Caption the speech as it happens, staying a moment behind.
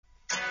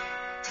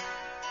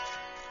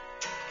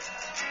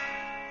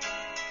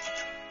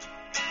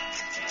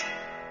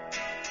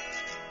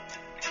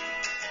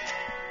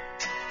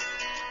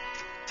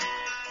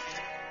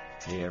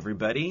Hey,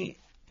 everybody,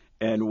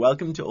 and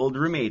welcome to Old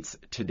Roommates.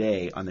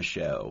 Today on the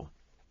show,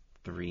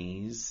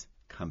 Three's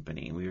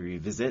Company. We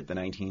revisit the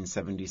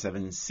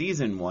 1977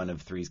 Season 1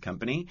 of Three's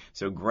Company,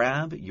 so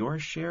grab your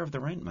share of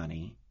the rent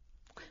money,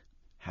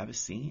 have a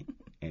seat,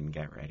 and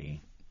get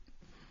ready.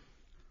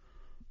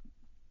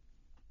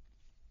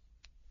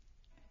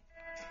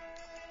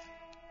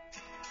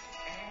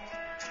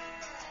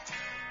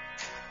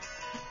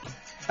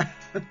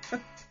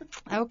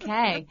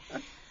 Okay.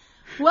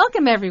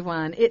 Welcome,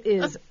 everyone. It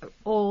is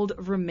Old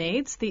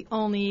Roommates, the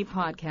only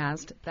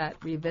podcast that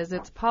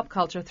revisits pop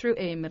culture through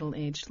a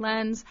middle-aged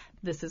lens.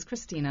 This is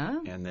Christina.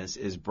 And this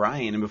is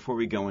Brian. And before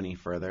we go any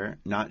further,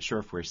 not sure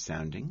if we're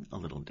sounding a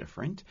little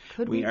different.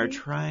 Could we are be?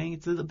 trying,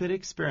 it's a little bit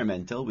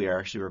experimental. We are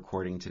actually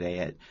recording today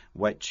at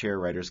What Chair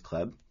Writers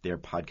Club, their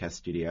podcast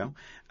studio.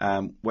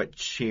 What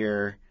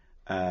Chair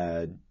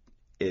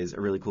is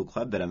a really cool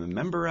club that I'm a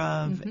member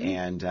of. Mm-hmm.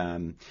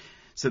 And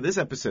so this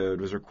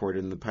episode was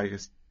recorded in the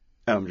podcast.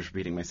 Oh, I'm just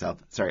repeating myself.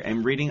 Sorry,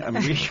 I'm reading a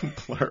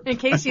blurb. In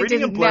case you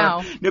didn't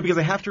know. No, because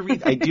I have to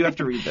read. I do have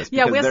to read this.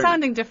 Yeah, because we're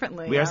sounding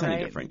differently. We are sounding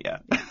different, yeah.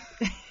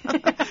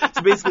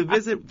 So basically,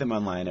 visit them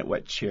online at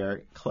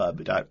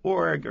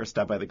whatchairclub.org or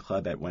stop by the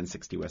club at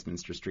 160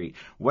 Westminster Street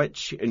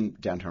in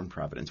downtown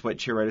Providence. What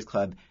Chair Writers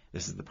Club,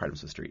 this is the part of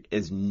the street,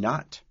 is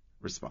not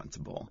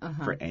responsible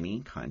for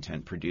any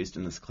content produced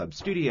in this club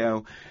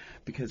studio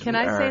because Can we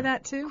I are say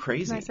that too?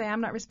 Crazy. Can I say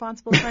I'm not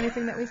responsible for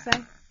anything that we say?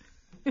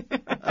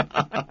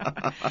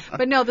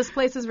 But no, this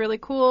place is really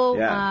cool.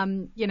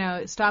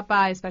 Yeah. Stop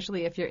by,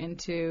 especially if you're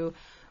into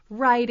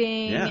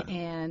writing Yeah.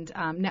 and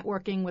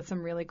networking with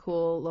some really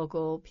cool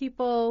local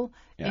people.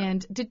 Yeah.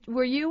 And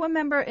were you a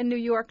member in New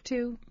York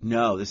too?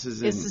 No, this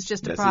is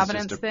just a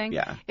Providence thing.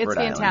 Yeah, it's Rhode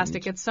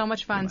fantastic. Island. It's so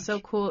much fun, Pretty so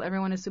much. cool.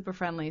 Everyone is super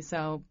friendly.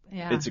 So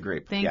yeah, It's a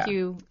great place. Thank Yeah.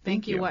 you,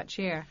 Thank you. What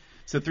Chair?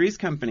 So Three's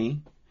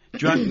Company. Do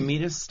you want me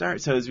to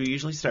start? So as we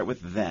usually start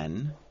with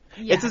then.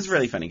 Yes. It's just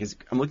really funny because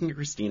I'm looking at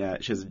Christina.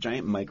 She has a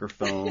giant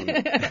microphone.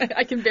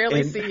 I can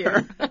barely see you.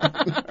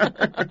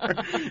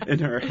 In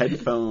her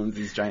headphones,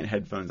 these giant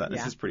headphones on.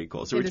 This Yeah. is pretty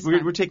cool. So It is we're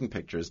fun. taking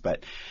pictures.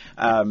 But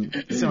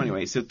so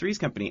anyway, so Three's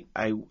Company,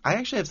 I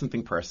actually have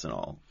something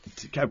personal.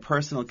 I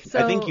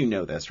think you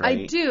know this, right?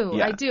 I do.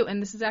 Yeah. I do. And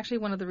this is actually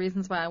one of the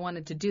reasons why I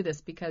wanted to do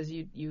this, because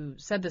you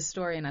said this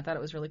story and I thought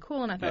it was really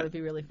cool and I thought it would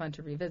be really fun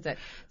to revisit.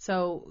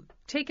 So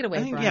take it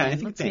away, Brian.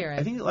 Let's hear it.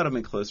 I think a lot of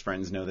my close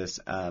friends know this.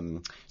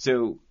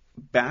 So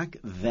back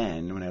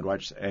then, when I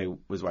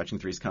was watching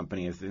Three's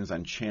Company, it was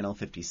on Channel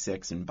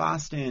 56 in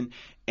Boston.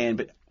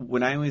 But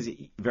when I was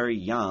very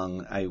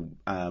young, I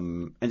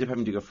ended up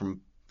having to go from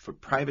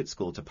private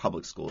school to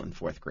public school in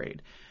fourth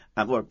grade,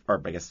 or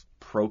I guess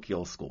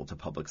parochial school to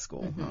public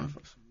school. I don't know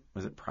if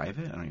was it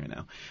private? I don't even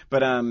know.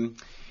 But and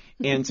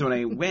so when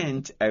I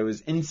went, I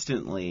was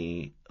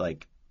instantly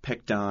like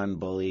picked on,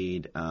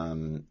 bullied,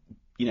 but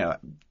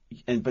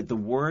the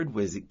word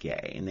was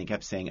gay, and they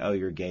kept saying, "Oh,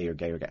 you're gay, you're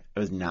gay, you're gay." I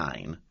was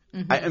 9.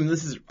 I mean,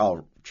 this is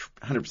all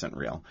 100%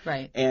 real.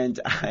 Right. And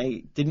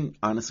I didn't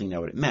honestly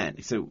know what it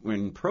meant. So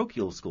in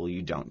parochial school,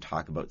 you don't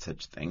talk about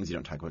such things. You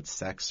don't talk about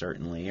sex,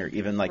 certainly, or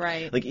even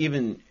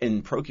even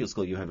in parochial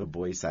school, you have a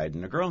boy side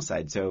and a girl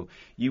side. So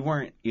you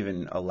weren't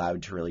even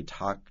allowed to really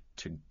talk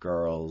to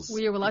girls.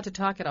 Were you allowed to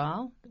talk at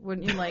all?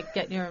 Wouldn't you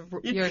get your hands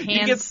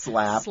you get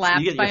slapped by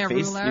you get a your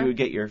face, ruler? You would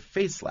get your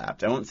face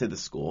slapped. I won't say the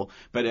school,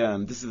 but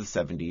this is the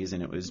 70s,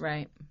 and it was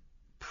Right.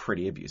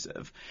 pretty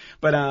abusive.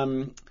 But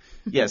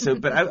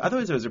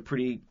otherwise it was a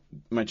pretty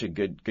much a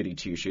goody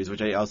two shoes,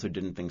 which I also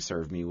didn't think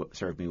served me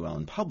well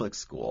in public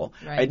school.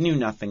 Right. I knew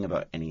nothing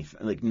about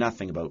anything,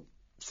 nothing about,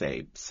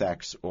 say,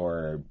 sex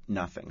or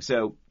nothing.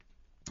 So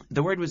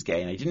the word was gay,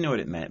 and I didn't know what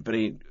it meant, but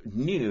I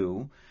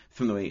knew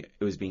from the way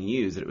it was being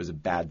used that it was a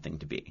bad thing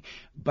to be.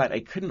 But I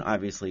couldn't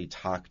obviously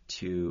talk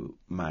to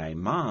my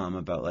mom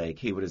about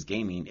hey, what does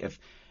gay mean?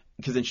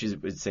 Because then she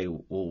would say,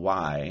 well,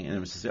 why? And I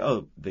was just say,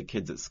 oh, the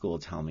kids at school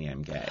tell me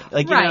I'm gay.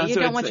 You so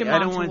don't want your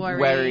mom to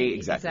worry.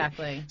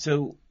 Exactly.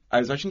 So I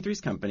was watching Three's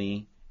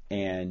Company,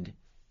 and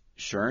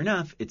sure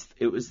enough,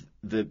 it was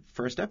the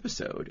first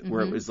episode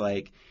where it was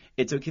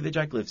it's okay that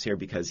Jack lives here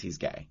because he's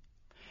gay.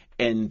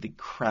 And the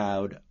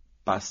crowd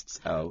busts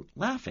out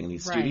laughing. The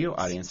studio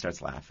audience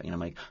starts laughing. And I'm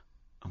like,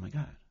 oh, my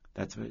God.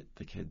 That's what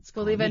the kids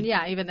call me. Even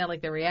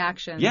the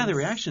reaction. Yeah, the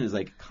reaction is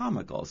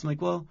comical. So I'm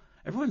like, well,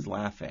 everyone's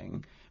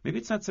laughing. Maybe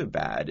it's not so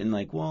bad. And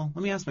well,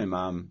 let me ask my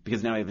mom,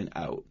 because now I have an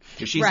out.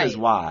 If she says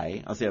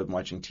why, I'll say I'm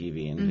watching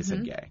TV and they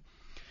said gay.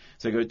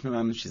 So I go to my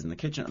mom. She's in the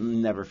kitchen. I'll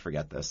never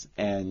forget this.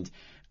 And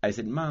I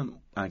said, Mom,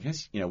 I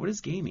guess, what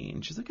does gay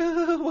mean? She's like,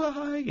 oh,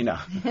 why?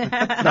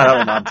 That's not how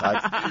my mom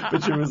talks.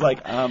 But she was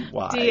like,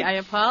 why? Dee, I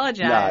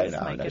apologize.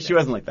 No. She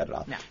wasn't like that at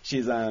all. No.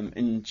 She's,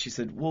 and she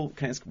said, well,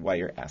 can I ask why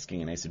you're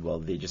asking? And I said, well,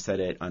 they just said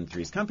it on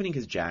Three's Company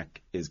because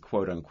Jack is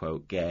quote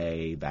unquote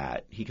gay,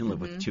 that he can live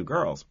with 2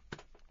 girls.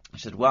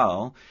 She said,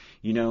 well,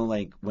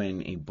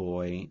 when a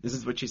boy, this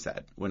is what she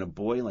said, when a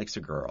boy likes a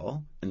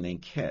girl and they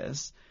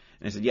kiss,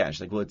 and I said, yeah.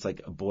 She's like, well, it's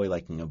like a boy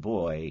liking a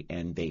boy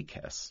and they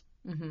kiss.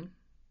 Mm-hmm.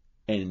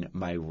 And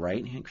my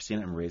right hand,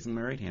 Christina, I'm raising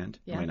my right hand.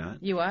 Yeah, Am I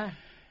not? You are.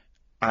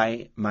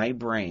 my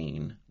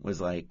brain was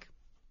like,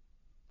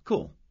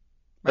 cool.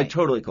 Right. Like,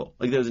 totally cool.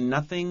 Like, there was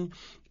nothing,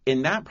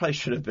 and that probably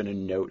should have been a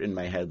note in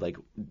my head, like,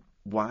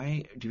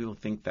 why do people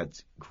think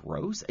that's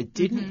gross? It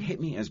didn't hit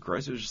me as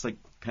gross. It was just, like,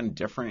 kind of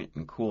different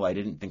and cool. I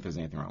didn't think there was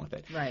anything wrong with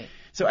it. Right.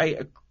 So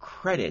I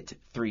credit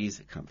Three's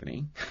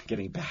Company,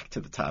 getting back to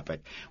the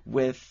topic,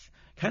 with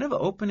kind of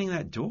opening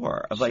that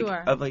door of like,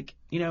 Sure.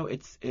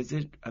 is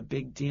it a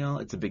big deal?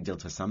 It's a big deal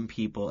to some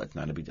people. It's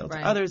not a big deal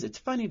Right. to others. It's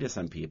funny to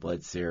some people.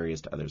 It's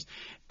serious to others.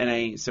 And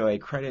I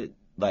credit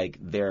like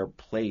their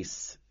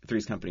place,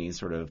 Three's Company's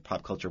sort of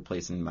pop culture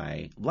place in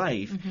my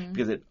life,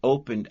 because it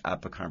opened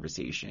up a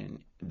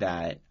conversation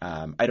that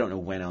I don't know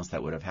when else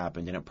that would have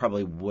happened, and it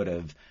probably would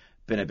have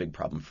been a big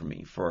problem for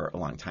me for a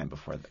long time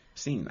before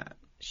seeing that.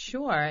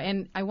 Sure.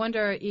 And I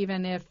wonder,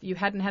 even if you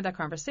hadn't had that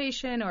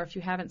conversation or if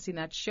you haven't seen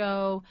that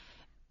show,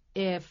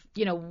 if,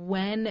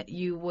 when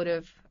you would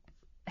have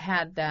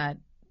had that,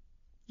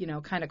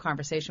 kind of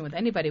conversation with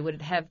anybody, would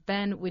it have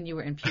been when you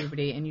were in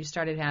puberty and you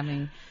started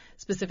having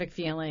specific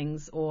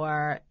feelings,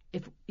 or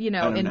if, I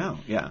don't know.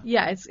 Yeah.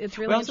 Yeah, it's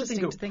really also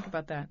interesting to think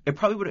about that. It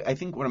probably would. I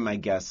think one of my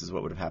guesses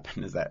what would have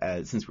happened is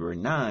that since we were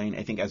 9,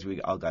 I think as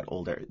we all got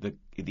older,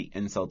 the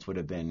insults would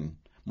have been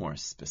more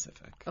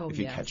specific. Oh, if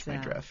you yes, catch my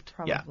yeah, drift.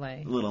 probably, Yeah,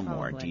 a little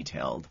more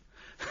detailed.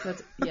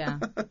 That's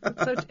that's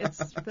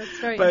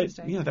very But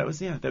interesting. that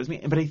was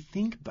me. But I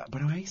think, but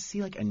when I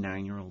see like a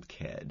 9-year-old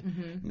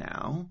kid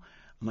now,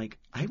 I'm like,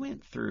 I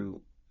went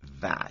through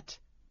that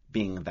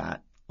being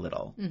that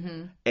little,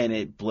 and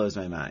it blows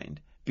my mind.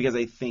 Because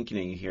I think,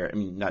 you hear, I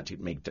mean, not to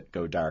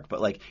go dark,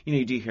 but like,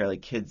 you do hear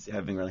like kids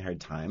having a really hard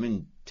time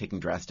and taking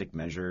drastic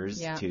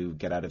measures to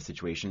get out of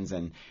situations.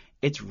 And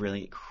it's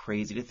really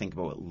crazy to think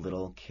about what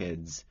little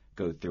kids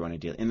go through on a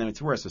daily. And then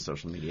it's worse with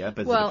social media,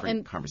 but it's a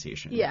different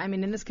conversation. Yeah, I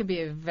mean, and this could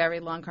be a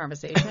very long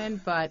conversation,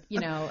 but,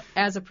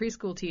 as a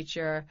preschool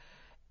teacher,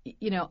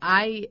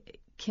 I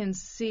can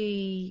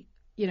see,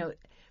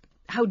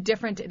 how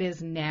different it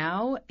is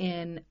now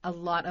in a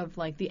lot of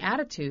like the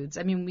attitudes.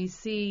 I mean, we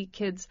see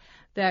kids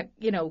that,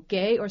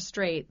 gay or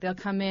straight, they'll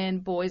come in,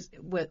 boys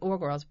or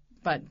girls,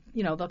 but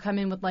they'll come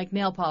in with like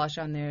nail polish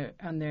on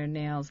their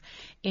nails,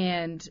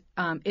 and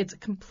it's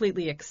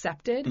completely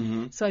accepted.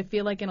 So I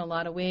feel like in a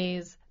lot of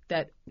ways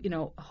that,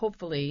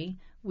 hopefully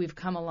we've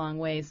come a long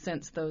way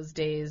since those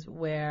days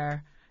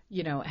where,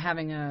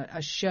 having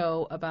a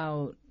show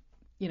about,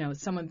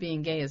 someone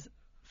being gay is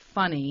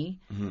funny,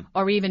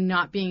 or even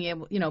not being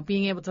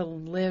able to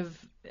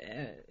live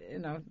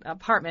in an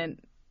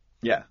apartment,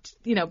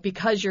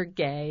 because you're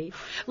gay.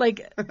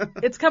 Like,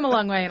 it's come a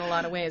long way in a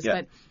lot of ways,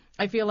 but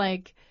I feel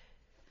like,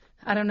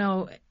 I don't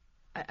know,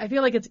 I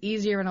feel like it's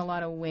easier in a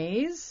lot of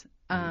ways,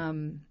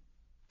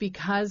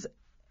 because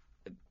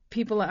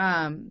people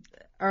are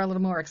a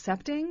little more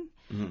accepting,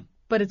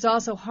 but it's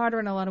also harder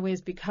in a lot of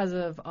ways because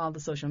of all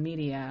the social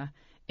media,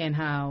 and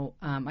how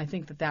I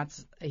think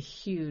that's a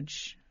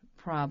huge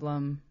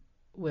problem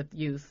with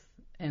youth,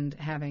 and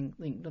having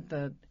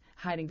the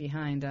hiding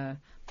behind a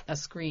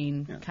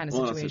screen kind of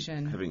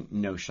situation. Also having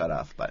no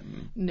shut-off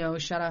button.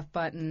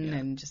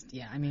 And just,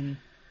 I mean,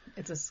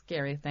 it's a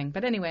scary thing.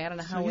 But anyway, I don't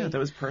know how that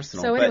was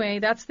personal. So anyway,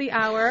 that's the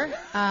hour.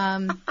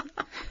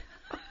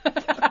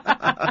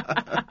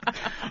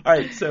 All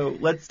right, so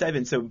let's dive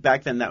in. So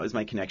back then, that was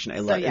my connection.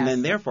 And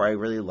then therefore, I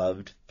really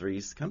loved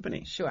Three's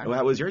Company. Sure.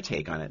 How was your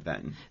take on it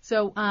then?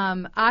 So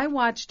I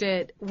watched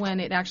it when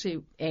it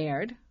actually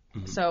aired.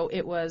 So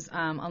it was,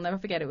 I'll never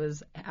forget, it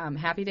was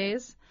Happy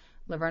Days,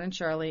 Laverne and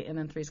Shirley, and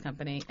then Three's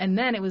Company. And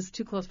then it was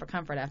Too Close for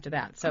Comfort after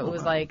that. So it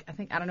was like,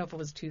 I don't know if it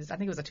was Tuesday. I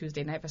think it was a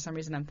Tuesday night. For some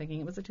reason, I'm thinking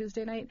it was a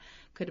Tuesday night.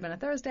 Could have been a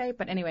Thursday.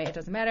 But anyway, it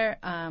doesn't matter.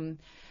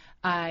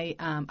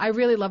 I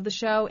really loved the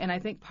show, and I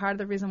think part of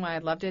the reason why I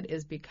loved it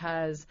is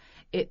because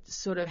it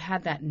sort of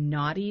had that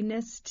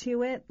naughtiness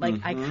to it. Like,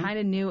 I kind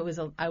of knew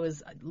I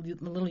was a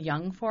little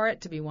young for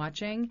it to be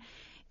watching,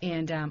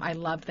 and I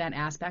loved that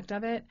aspect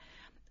of it.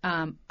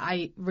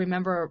 I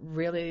remember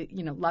really,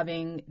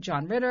 loving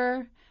John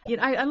Ritter.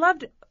 I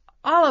loved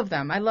all of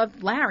them. I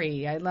loved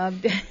Larry. I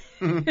loved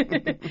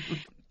it,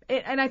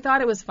 and I thought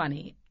it was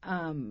funny.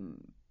 I'm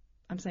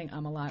saying a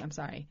lot. I'm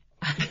sorry.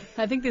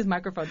 I think these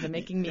microphones are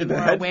making me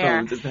more aware.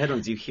 It's the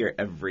headphones. You hear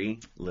every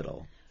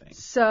little thing.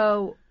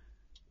 So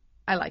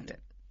I liked it.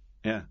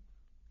 Yeah.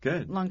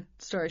 Good. Long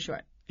story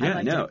short. Yeah,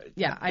 I liked it.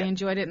 Yeah, I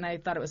enjoyed it, and I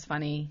thought it was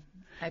funny.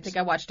 I think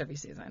I watched every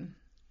season.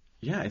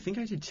 Yeah, I think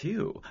I did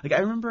too. Like, I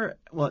remember,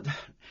 because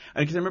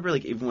I remember,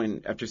 like, even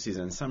when after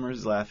season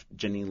Summers left,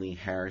 Jenny Lee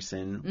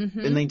Harrison,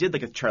 and they did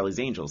like a Charlie's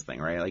Angels thing,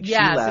 right? Like,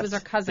 yes, she left, it was her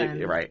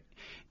cousin, right?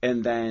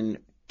 And then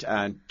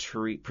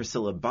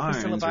Priscilla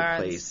Barnes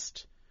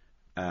replaced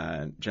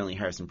Jenny Lee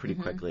Harrison pretty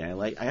quickly. I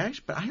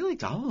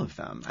liked all of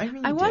them.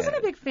 I wasn't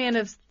a big fan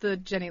of the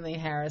Jenny Lee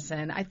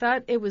Harrison. I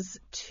thought it was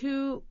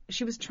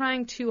she was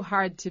trying too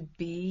hard to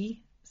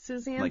be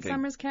Suzanne like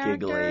Summers'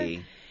 character.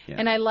 Giggly, yeah.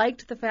 And I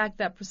liked the fact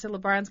that Priscilla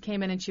Barnes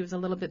came in and she was a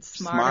little bit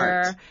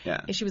smarter. Smart.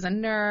 Yeah. And she was a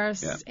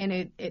nurse, and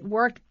it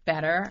worked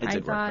better. It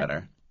did work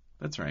better.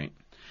 That's right.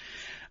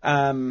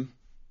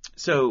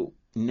 So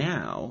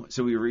now,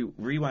 so we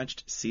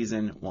rewatched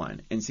season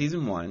 1. And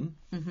season 1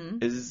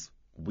 is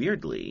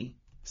weirdly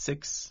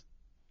 6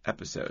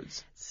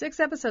 episodes. 6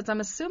 episodes. I'm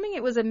assuming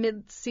it was a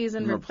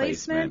mid-season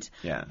replacement.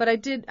 Yeah. But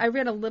I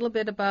read a little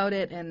bit about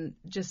it and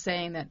just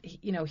saying that,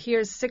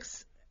 here's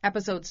 6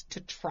 episodes to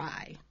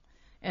try.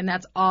 And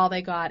that's all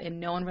they got, and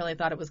no one really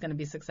thought it was going to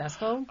be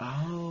successful.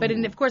 Oh. But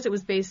of course, it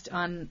was based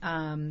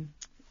on,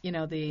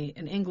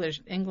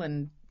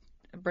 England,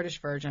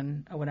 British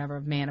version or whatever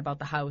of Man About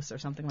the House or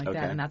something like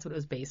that, and that's what it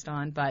was based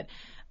on. But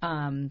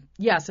so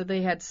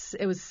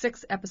it was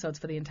 6 episodes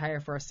for the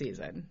entire first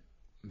season.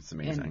 It's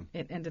amazing.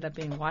 And it ended up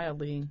being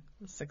wildly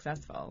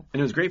successful. And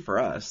it was great for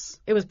us.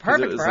 It was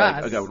perfect for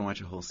us. Okay, I would watch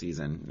a whole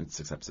season. It's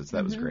 6 episodes. So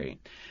that was great.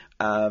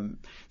 So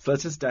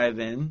let's just dive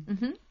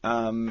in.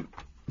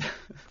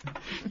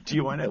 Do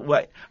you want to?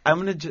 What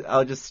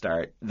I'll just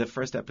start. The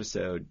first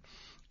episode.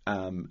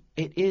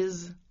 It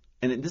is,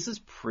 and this is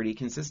pretty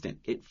consistent.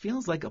 It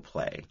feels like a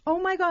play. Oh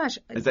my gosh!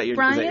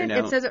 Brian,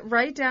 it says it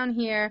right down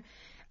here.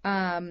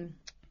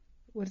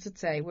 What does it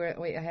say?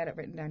 Wait, I had it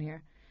written down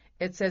here.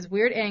 It says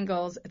weird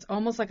angles. It's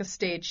almost like a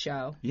stage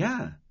show.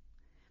 Yeah.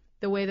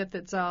 The way that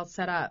it's all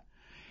set up.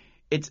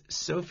 It's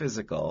so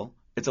physical.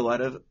 It's a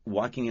lot of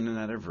walking in and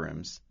out of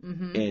rooms.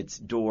 It's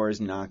doors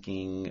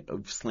knocking,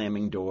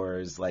 slamming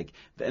doors. And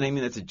I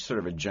mean, that's sort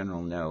of a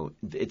general note.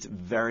 It's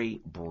very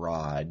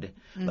broad.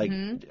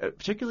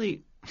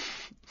 Particularly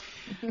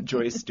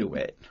Joyce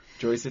DeWitt.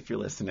 Joyce, if you're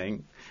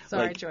listening.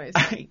 Sorry, Joyce.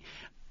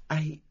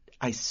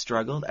 I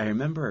struggled. I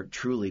remember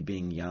truly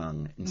being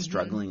young and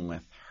struggling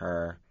with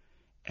her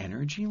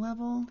energy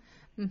level.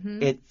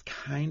 It's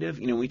kind of,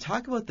 we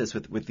talk about this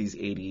with these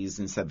 80s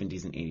and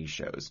 70s and 80s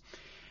shows.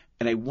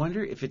 And I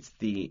wonder if it's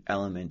the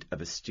element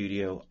of a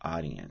studio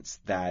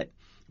audience that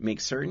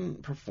makes certain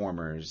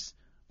performers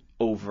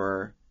I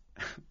don't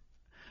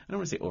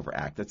want to say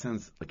overact. That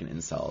sounds like an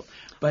insult.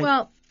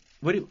 But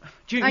what do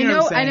you I know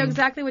what I'm saying? I know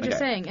exactly what you're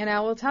saying. And I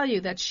will tell you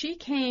that she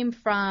came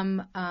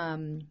from,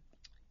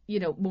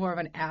 more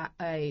of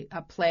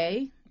a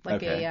play,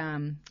 like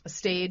a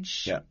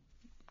stage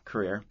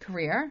career.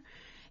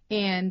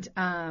 And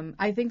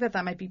I think that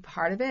might be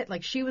part of it.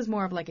 She was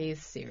more of a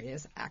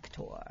serious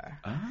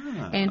actor.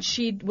 And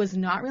she was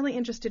not really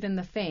interested in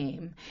the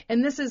fame.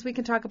 And we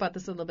can talk about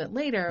this a little bit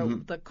later,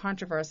 the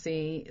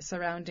controversy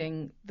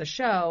surrounding the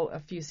show a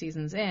few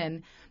seasons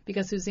in,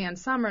 because Suzanne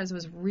Summers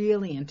was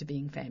really into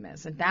being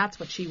famous. And that's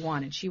what she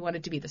wanted. She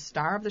wanted to be the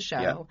star of the show.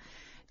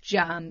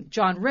 Yeah.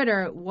 John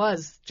Ritter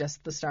was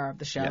just the star of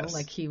the show. Yes.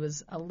 He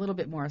was a little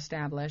bit more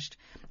established.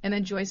 And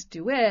then Joyce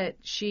DeWitt,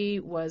 she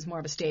was more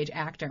of a stage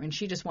actor, and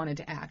she just wanted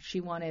to act. She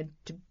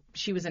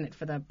was in it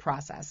for the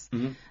process.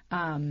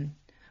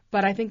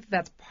 But I think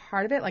that's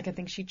part of it. I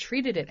think she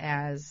treated it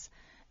as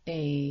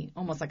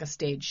almost like a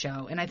stage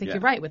show. And I think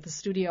you're right with the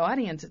studio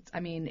audience.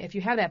 If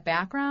you have that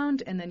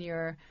background and then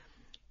you're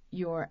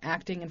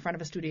acting in front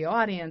of a studio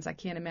audience, I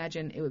can't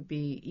imagine it would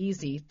be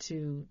easy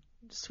to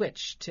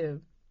switch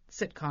to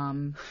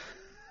sitcom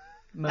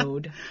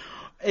mode.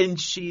 And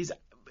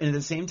at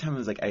the same time, I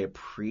was I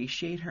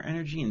appreciate her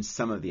energy in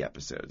some of the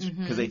episodes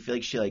because I feel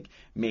like she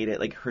made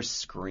it her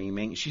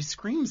screaming. She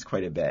screams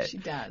quite a bit. She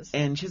does.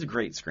 And she has a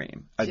great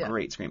scream,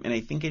 great scream. And I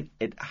think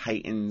it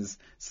heightens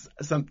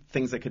some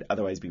things that could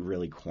otherwise be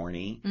really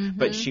corny.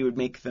 But she would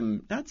make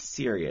them not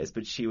serious,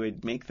 but she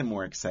would make them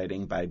more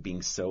exciting by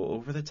being so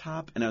over the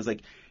top. And I was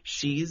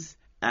she's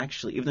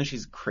actually, even though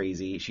she's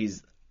crazy,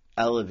 she's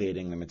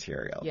elevating the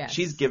material. Yes.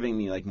 She's giving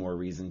me more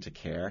reason to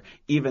care,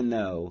 even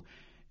though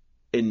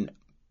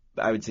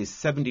I would say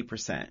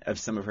 70% of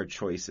some of her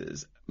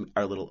choices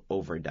are a little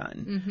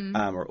overdone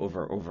or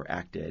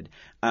overacted.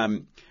 I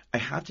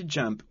have to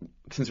jump,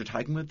 since we're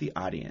talking about the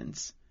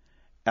audience,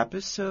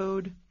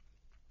 episode,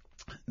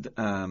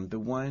 the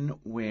one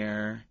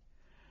where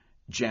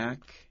Jack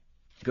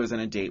goes on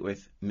a date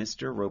with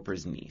Mr.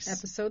 Roper's niece.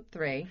 Episode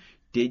 3.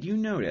 Did you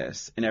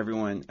notice, and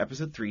everyone,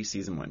 episode 3,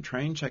 season 1,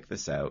 try and check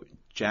this out.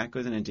 Jack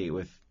goes on a date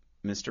with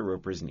Mr.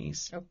 Roper's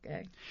niece.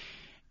 Okay.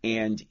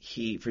 And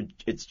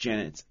it's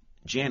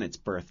Janet's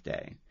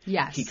birthday.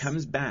 Yes. He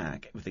comes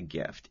back with a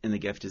gift, and the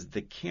gift is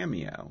the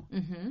cameo.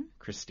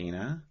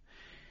 Christina.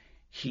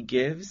 He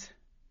gives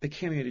the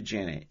cameo to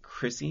Janet.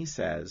 Chrissy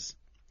says,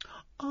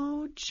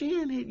 "Oh,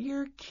 Janet,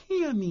 your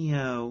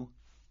cameo."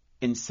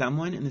 And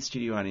someone in the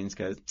studio audience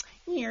goes,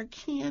 "Your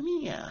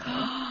cameo."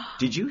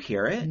 Did you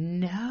hear it?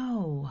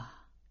 No.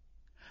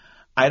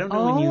 I don't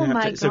know when you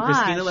have to. Gosh. So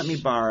Christina let me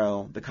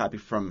borrow the copy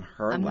from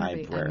her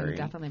library. I'm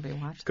definitely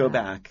rewatch that. Go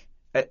back.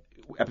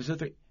 Episode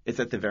 3. It's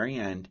at the very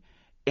end.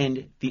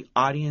 And the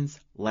audience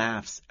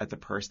laughs at the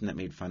person that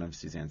made fun of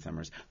Suzanne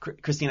Summers.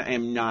 Christina, I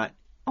am not.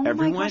 Oh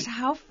everyone, my gosh,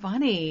 how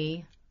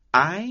funny.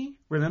 I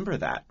remember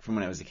that from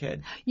when I was a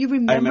kid. You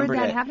remember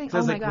that happening? So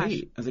oh my gosh.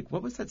 Wait. I was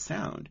what was that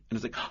sound? And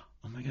I was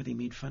oh my God, they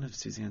made fun of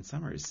Suzanne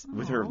Summers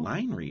with her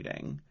line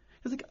reading.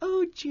 I was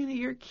oh, Gina,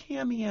 your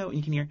cameo. And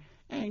you can hear,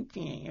 "Oh,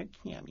 Gina, your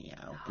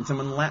cameo."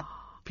 And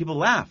people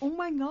laugh. Oh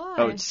my gosh.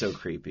 Oh, it's so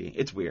creepy.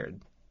 It's weird.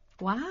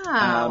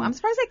 Wow. I'm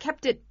surprised they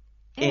kept it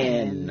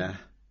in.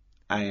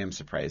 I am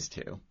surprised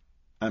too.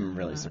 I'm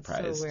really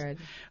surprised. So weird.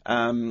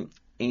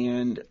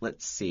 And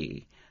let's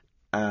see.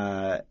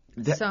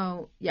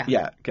 So, yeah.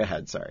 Yeah, go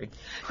ahead. Sorry.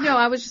 No,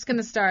 I was just going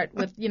to start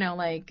with,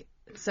 like,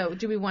 so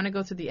do we want to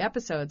go through the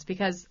episodes?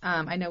 Because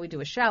I know we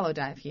do a shallow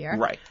dive here.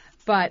 Right.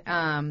 But,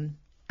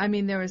 I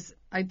mean,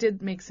 I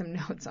did make some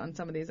notes on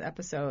some of these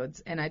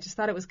episodes, and I just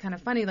thought it was kind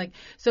of funny. Like,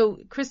 so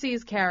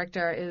Chrissy's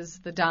character is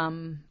the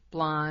dumb,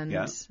 blonde,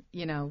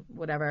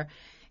 whatever.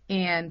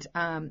 And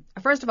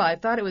first of all, I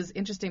thought it was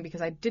interesting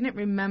because I didn't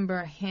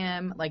remember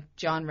him, like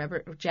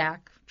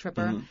Jack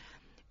Tripper,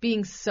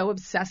 being so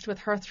obsessed with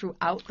her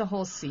throughout the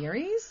whole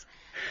series.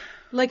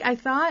 Like, I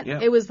thought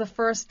it was the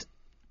first.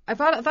 I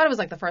thought it was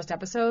like the first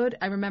episode.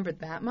 I remembered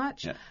that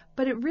much. Yeah.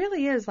 But it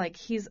really is like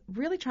he's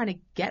really trying to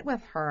get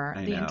with her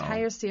the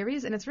entire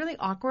series, and it's really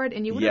awkward.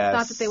 And you would have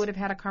thought that they would have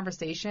had a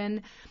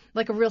conversation,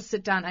 like a real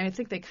sit down. I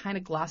think they kind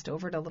of glossed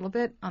over it a little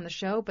bit on the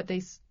show, but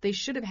they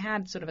should have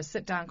had sort of a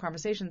sit down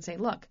conversation and say,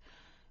 look,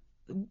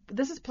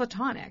 this is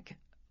platonic.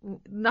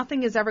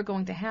 Nothing is ever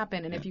going to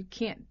happen, and if you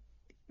can't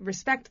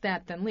respect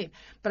that, then leave.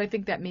 But I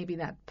think that maybe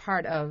that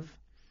part of,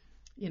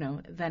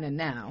 then and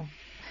now.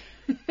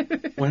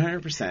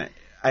 100%.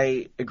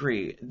 I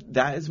agree.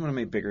 That is one of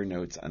my bigger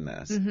notes on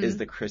this, is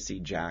the Chrissy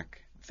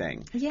Jack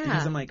thing. Yeah.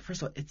 Because I'm like,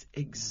 first of all, it's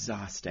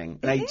exhausting.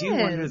 And I do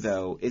wonder,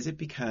 though, is it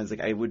because, like,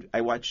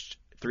 I watched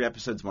 3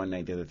 episodes one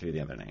night, the other 3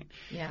 the other night.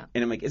 Yeah.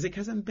 And I'm like, is it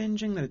because I'm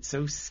binging that it's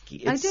so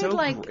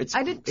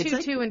I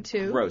did 2 and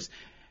 2. Gross.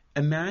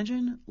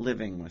 Imagine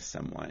living with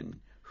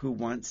someone who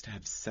wants to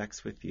have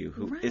sex with you,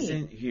 who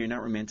who you're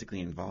not romantically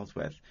involved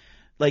with.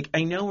 Like,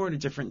 I know we're in a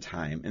different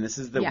time, and this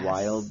is the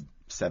wild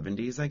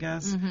 70s, I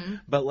guess.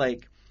 But,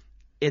 like,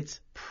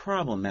 it's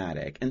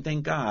problematic. And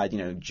thank God,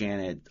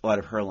 Janet, a lot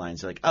of her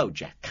lines are like, oh,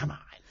 Jack, come on.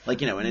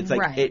 Like, and it's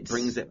like, it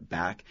brings it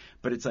back.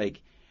 But it's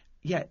like,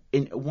 yeah,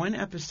 in one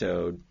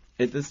episode,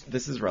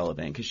 this is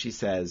relevant because she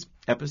says,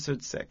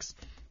 episode 6,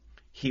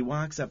 he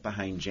walks up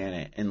behind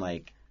Janet and,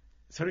 like,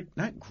 sort of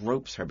not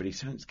gropes her, but he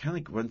kind of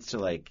like wants to,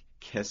 like,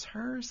 kiss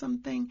her or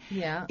something.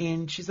 Yeah.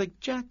 And she's like,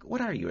 Jack,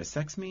 what are you, a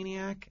sex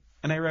maniac?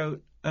 And I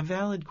wrote, a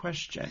valid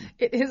question.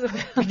 It is a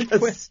valid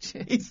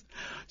question. He's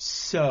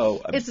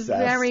so obsessed. It's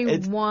very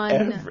it's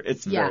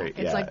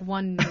It's like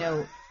one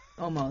note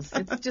almost.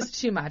 It's just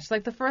too much.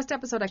 Like the first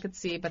episode I could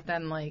see, but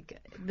then like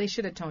they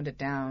should have toned it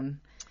down.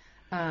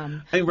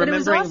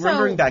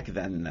 Remembering back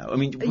then though. I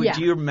mean,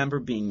 do you remember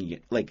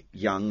being like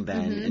young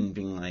then and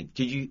being like,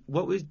 did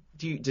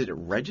it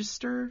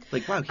register?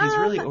 Like, wow, he's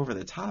really over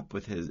the top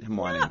with him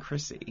wanting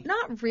Chrissy.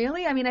 Not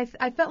really. I mean,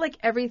 I felt like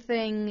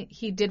everything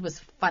he did was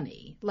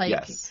funny.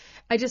 Like,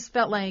 I just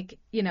felt like,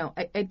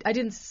 I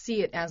didn't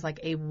see it as like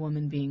a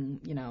woman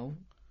being,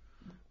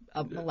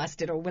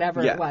 molested or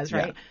whatever it was,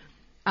 right?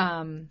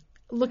 Yeah.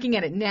 Looking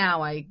at it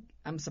now,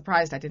 I'm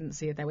surprised I didn't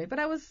see it that way. But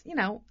I was,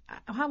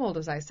 how old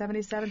was I?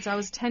 77? So I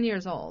was 10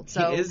 years old.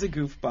 So he is a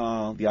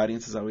goofball. The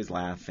audience is always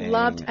laughing. He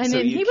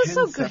was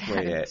so good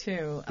at it,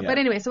 too. Yeah. But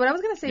anyway, so what I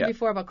was going to say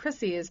before about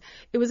Chrissy is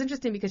it was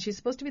interesting because she's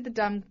supposed to be the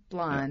dumb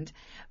blonde.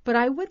 Yeah. But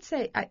I would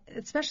say,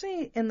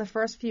 especially in the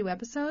first few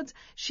episodes,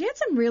 she had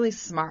some really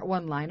smart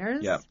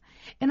one-liners. Yeah.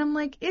 And I'm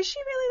like, is she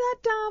really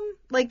that dumb?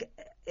 Like,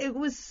 it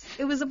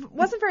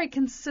wasn't very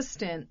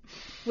consistent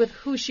with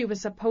who she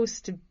was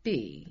supposed to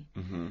be.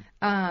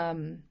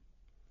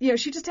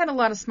 She just had a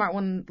lot of smart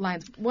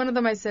one-lines. One of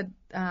them I said,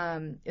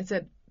 it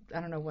said, I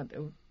don't know what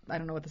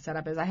the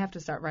setup is. I have to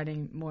start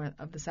writing more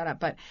of the setup,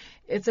 but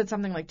it said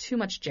something like too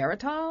much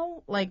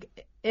Geritol,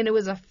 and it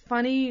was a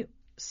funny,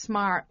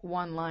 smart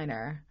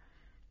one-liner,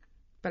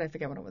 but I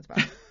forget what it was about.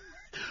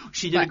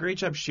 She did a great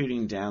job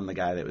shooting down the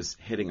guy that was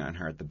hitting on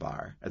her at the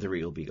bar at the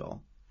Regal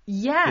Beagle.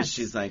 Yes. Because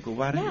she's like, well,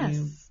 why don't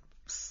you,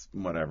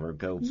 whatever,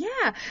 go.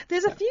 Yeah.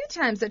 There's a few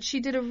times that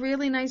she did a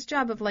really nice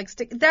job of like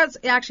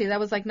that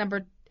was like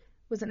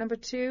was it number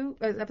 2?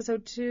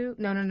 Episode 2?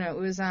 No. It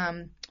was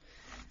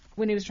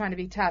when he was trying to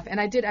be tough. And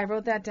I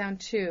wrote that down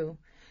too.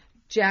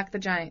 Jack the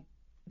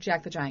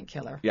Giant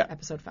Killer. Yeah.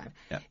 Episode 5.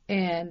 Yeah.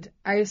 And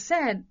I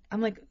said,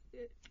 I'm like,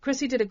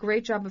 Chrissy did a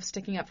great job of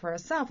sticking up for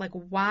herself. Like,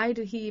 why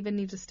did he even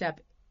need to step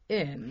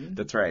in?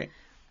 That's right.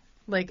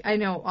 Like, I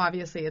know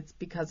obviously it's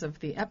because of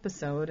the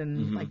episode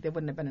and like there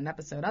wouldn't have been an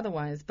episode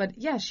otherwise. But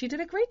yeah, she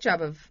did a great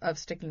job of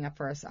sticking up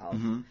for herself.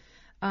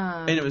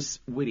 And it was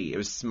witty. It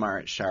was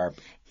smart, sharp.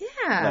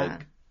 Yeah.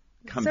 Like,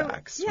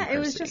 comebacks. So, yeah, it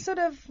was just sort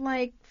of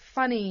like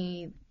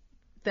funny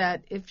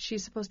that if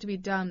she's supposed to be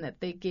dumb, that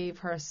they gave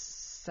her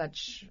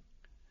such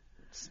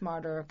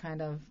smarter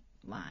kind of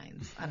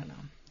lines. I don't know.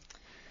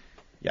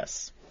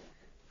 Yes.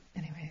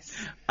 Anyways.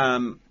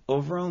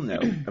 Overall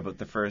note about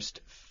the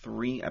first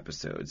 3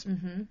 episodes,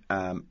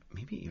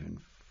 maybe even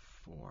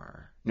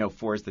 4. No,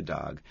 4 is the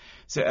dog.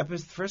 So the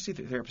first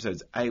 3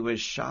 episodes, I was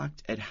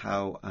shocked at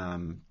how,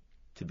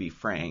 to be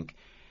frank,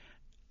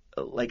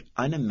 like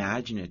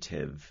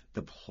unimaginative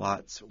the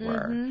plots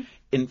were.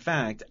 In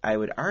fact, I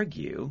would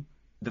argue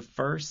the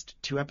first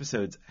 2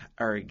 episodes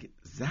are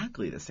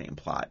exactly the same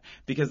plot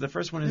because the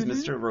first one is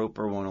Mr.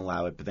 Roper won't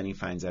allow it, but then he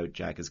finds out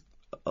Jack is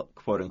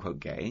quote unquote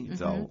gay.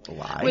 It's all a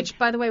lie. Which,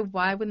 by the way,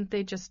 why wouldn't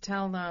they just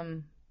tell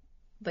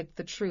like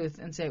the truth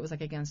and say it was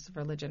like against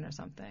religion or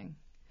something.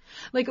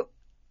 Like,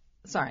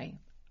 sorry.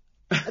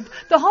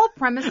 The whole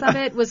premise of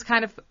it was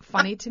kind of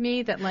funny to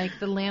me that like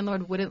the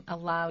landlord wouldn't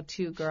allow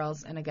two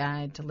girls and a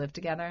guy to live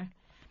together.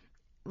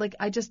 Like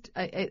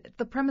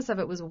the premise of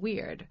it was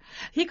weird.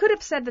 He could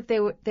have said that they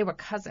were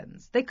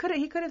cousins. He could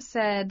have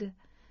said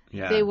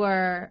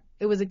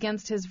it was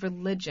against his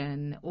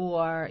religion,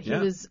 or he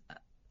was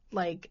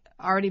like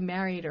already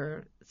married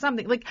or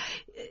something. Like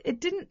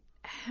it didn't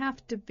have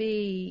to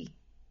be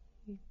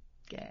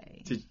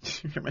gay. Did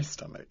you hear my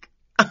stomach?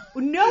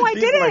 No, I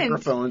These didn't.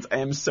 microphones, I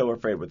am so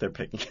afraid what they're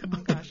picking up. Oh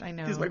my gosh, I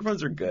know. These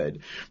microphones are good,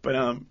 but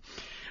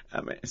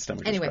my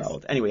stomach just Anyways.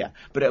 growled. Anyway,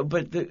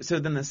 so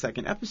then the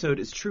second episode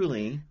is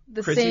truly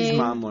The Chrissy's same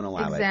mom won't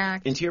allow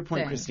exact it. And to your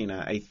point, thing.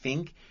 Christina, I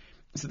think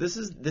so. This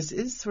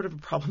is sort of a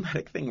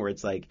problematic thing where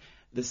it's like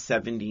the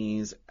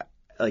 70s,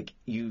 like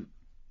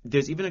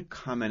There's even a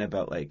comment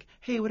about like,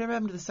 hey, whatever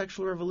happened to the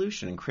sexual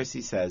revolution? And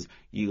Chrissy says,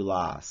 you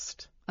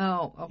lost.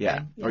 Oh, okay.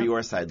 Yeah, or Yep.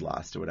 your side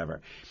lost or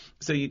whatever.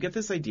 So you get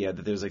this idea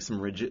that there's like some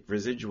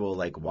residual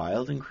like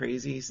wild and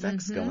crazy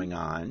sex going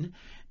on.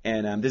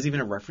 And there's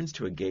even a reference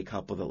to a gay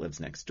couple that lives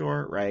next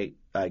door, right?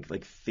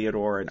 Like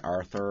Theodore and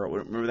Arthur.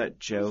 Remember that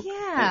joke?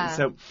 Yeah. And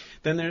so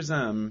then there's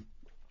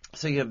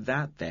so you have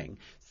that thing.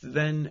 So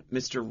then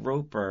Mr.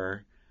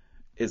 Roper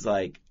is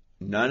like,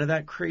 none of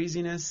that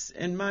craziness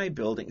in my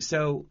building.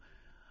 So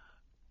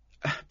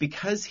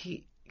because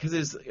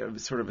there's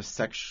sort of a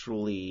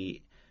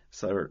sexually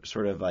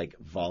sort of like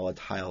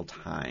volatile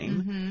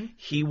time,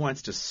 he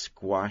wants to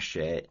squash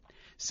it.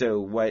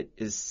 So what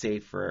is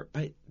safer?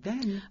 But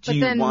then,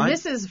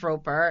 Mrs.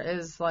 Roper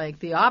is like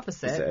the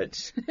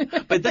opposite.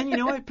 But then you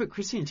know what? But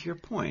Christine, to your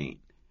point,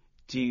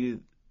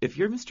 if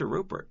you're Mr.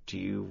 Roper, do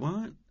you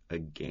want a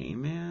gay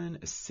man,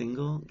 a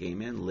single gay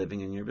man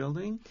living in your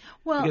building?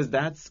 Well, because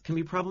that can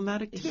be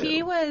problematic too.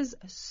 He was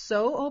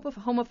so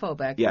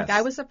homophobic. Yes. Like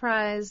I was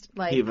surprised.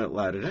 Like he even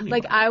allowed it anyway.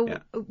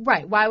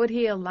 Right? Why would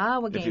he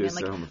allow a gay If he man? was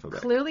Like so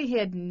homophobic. clearly he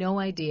had no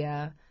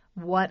idea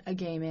what a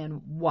gay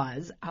man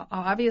was.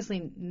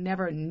 Obviously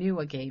never knew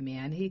a gay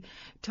man. He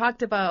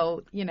talked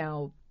about,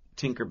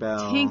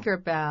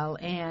 Tinkerbell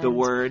and the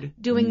word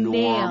doing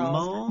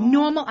normal. nails.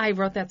 Normal. I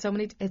wrote that so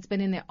many. It's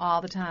been in there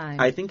all the time.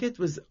 I think it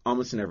was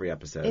almost in every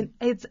episode.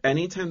 It's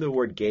anytime the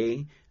word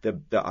gay, the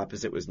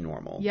opposite was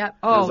normal. Yep.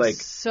 It was like,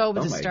 so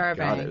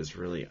disturbing. Oh my God, it was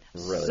really,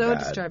 really so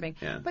bad. disturbing.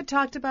 Yeah. But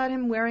talked about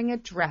him wearing a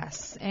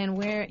dress and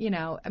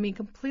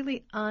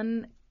completely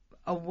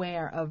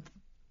unaware of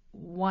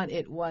what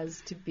it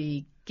was to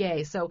be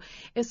gay. So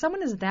if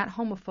someone is that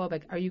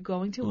homophobic, are you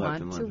going to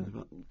want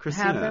to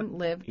Christina, have them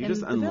live in you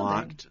just the building?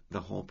 unlocked the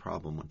whole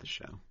problem with the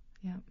show.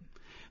 Yeah.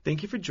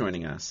 Thank you for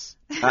joining us.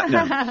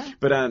 No,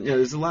 but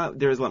there's a lot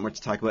more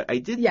to talk about. I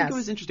did think it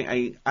was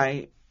interesting.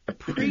 I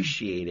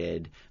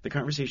appreciated the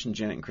conversation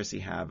Janet and Chrissy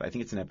have. I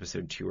think it's in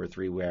episode 2 or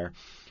 3 where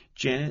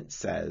Janet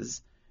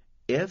says,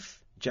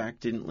 if Jack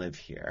didn't live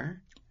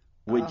here,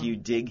 would you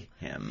dig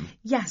him?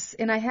 Yes,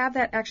 and I have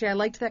that. Actually, I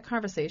liked that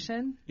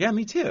conversation. Yeah,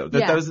 me too.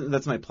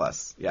 That's my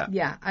plus. Yeah.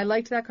 Yeah, I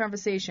liked that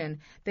conversation.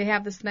 They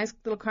have this nice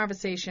little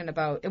conversation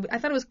about. I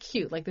thought it was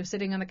cute. Like they're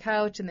sitting on the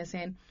couch and they're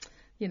saying,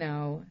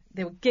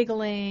 they were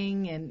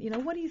giggling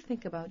and what do you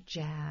think about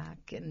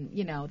Jack and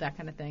that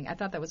kind of thing. I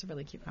thought that was a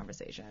really cute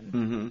conversation.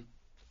 Mm-hmm.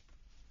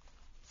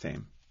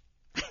 Same.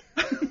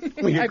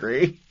 We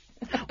agree.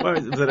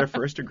 Was that our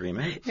first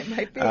agreement? It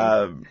might be.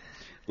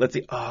 Let's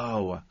see.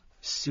 Oh.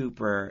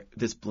 Super.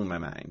 This blew my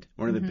mind.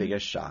 One of the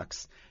biggest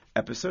shocks.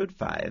 Episode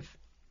 5,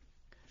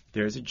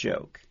 there's a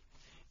joke.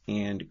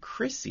 And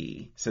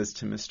Chrissy says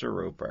to Mr.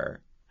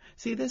 Roper,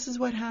 see, this is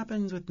what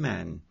happens with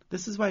men.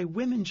 This is why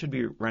women should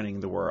be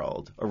running the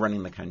world or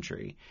running the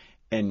country.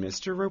 And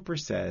Mr. Roper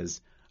says,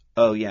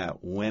 oh, yeah,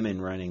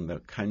 women running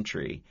the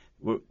country,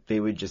 they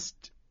would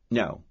just,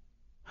 no.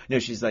 No,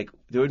 she's like,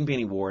 there wouldn't be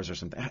any wars or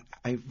something.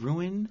 I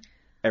ruin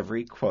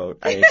every quote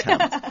I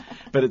attempt.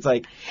 But it's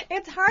like,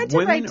 it's hard to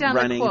write down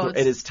the quotes.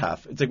 It is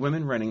tough. It's like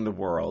women running the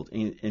world.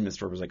 And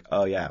Mr. Roper's like,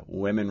 oh yeah,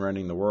 women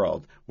running the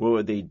world. What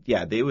would they?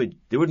 Yeah, there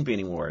wouldn't be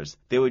any wars.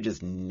 They would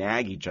just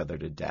nag each other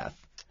to death.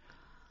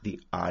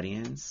 The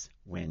audience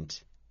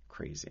went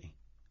crazy,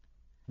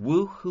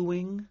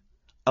 woo-hooing,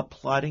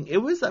 applauding.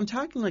 I'm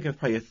talking like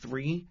probably a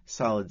 3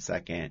 solid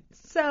second.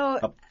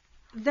 So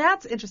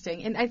that's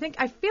interesting, and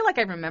I feel like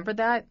I remember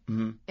that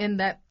in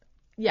that,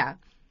 yeah.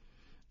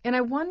 And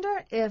I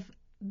wonder if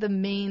the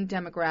main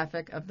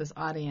demographic of this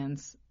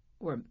audience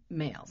were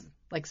males,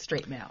 like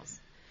straight males.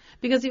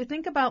 Because if you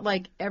think about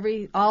like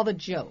all the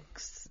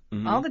jokes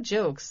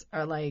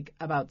are like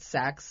about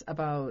sex,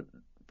 about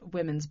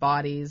women's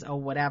bodies or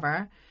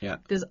whatever. Yeah.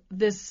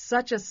 There's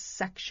such a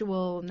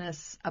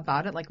sexualness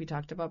about it, like we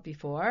talked about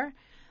before.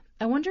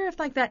 I wonder if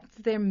like that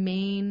their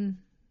main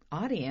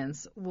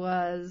audience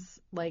was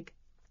like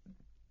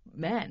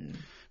men.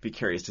 Be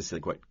curious to see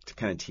like what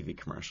kind of TV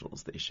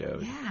commercials they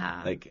showed.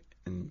 Yeah. Like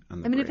on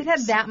the if it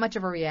had that much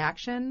of a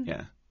reaction.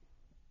 Yeah.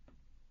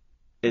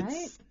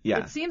 Right? Yeah.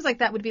 It seems like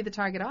that would be the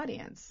target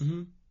audience.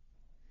 Mm-hmm.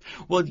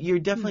 Well, you're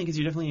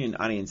definitely an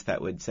audience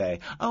that would say,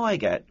 oh, I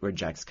get where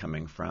Jack's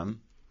coming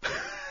from.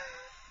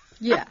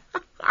 Yeah.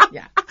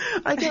 Yeah.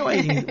 I get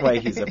why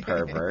he's a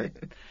pervert.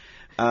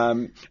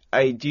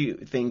 I do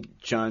think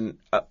John.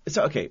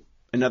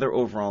 Another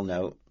overall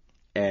note,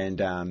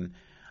 and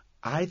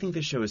I think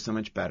the show is so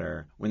much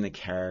better when the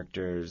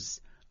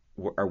characters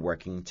are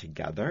working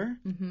together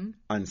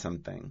on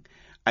something.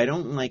 I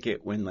don't like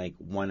it when like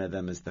one of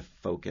them is the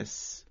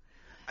focus.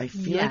 I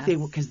feel like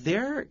because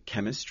their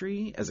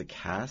chemistry as a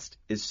cast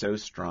is so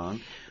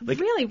strong. Like,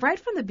 really, right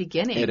from the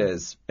beginning. It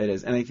is.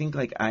 And I think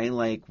like I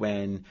like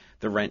when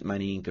the rent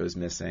money goes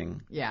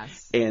missing.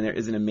 Yes. And there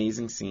is an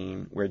amazing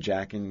scene where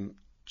Jack and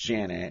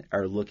Janet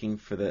are looking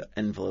for the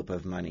envelope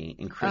of money,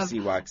 and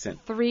Chrissy walks in.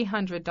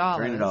 $300.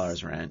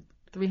 $300 rent.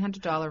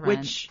 $300 rent.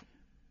 Which,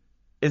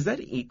 is that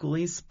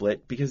equally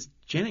split? Because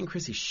Janet and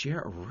Chrissy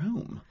share a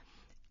room.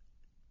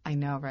 I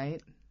know,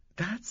 right?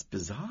 That's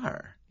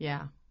bizarre.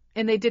 Yeah.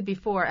 And they did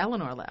before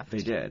Eleanor left. They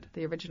did.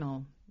 The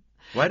original.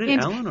 Why did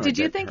Eleanor Did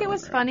you get think her it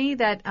was own funny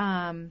that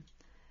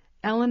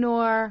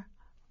Eleanor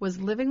was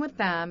living with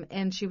them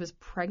and she was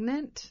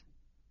pregnant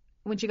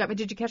when she got married?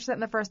 Did you catch that in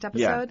the first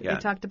episode? Yeah. We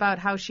talked about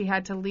how she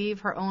had to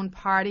leave her own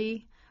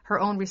party, her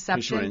own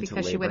reception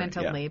because she went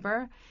into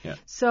labor. Yeah.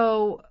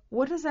 So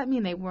what does that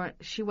mean?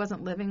 She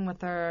wasn't living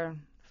with her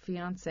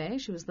fiance.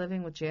 She was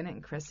living with Janet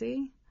and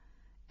Chrissy.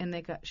 And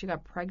she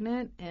got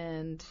pregnant,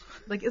 and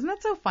like, isn't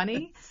that so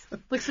funny?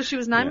 Like, so she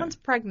was 9 months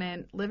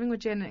pregnant, living with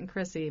Janet and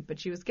Chrissy,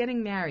 but she was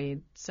getting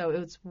married, so it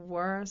was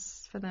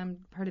worse for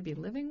her to be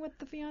living with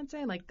the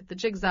fiance. Like, the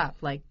jig's up.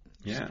 Like,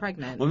 she's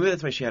pregnant. Well, maybe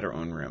that's why she had her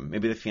own room.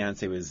 Maybe the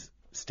fiance was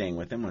staying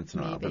with him once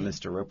in a while, but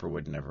Mr. Roper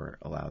would never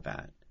allow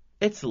that.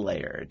 It's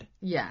layered.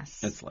 Yes.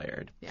 It's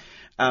layered. Yeah.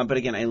 But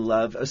again, I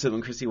love. So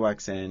when Chrissy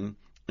walks in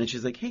and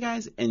she's like, "Hey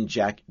guys," and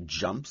Jack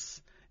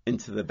jumps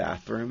into the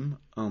bathroom.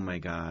 Oh my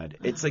God!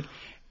 It's like.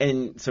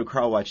 And so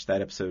Carl watched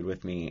that episode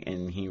with me,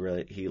 and he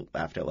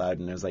laughed out loud,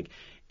 and I was like,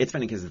 it's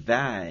funny because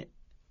that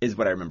is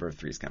what I remember of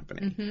Three's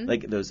Company. Mm-hmm.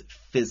 Like those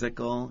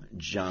physical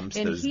jumps,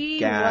 and those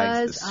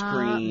gags, the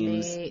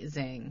screams.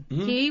 Amazing.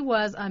 Mm-hmm. He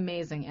was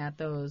amazing at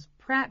those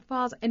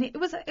pratfalls, and it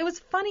was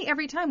funny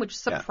every time, which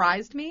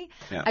surprised me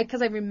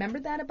because I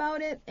remembered that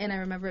about it, and I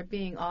remember it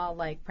being all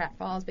like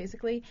pratfalls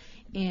basically,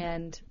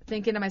 and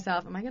thinking to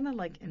myself, am I gonna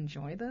like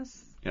enjoy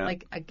this? Yeah.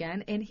 Like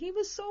again, and he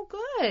was so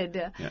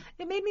good. Yeah.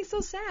 It made me so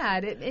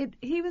sad.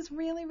 He was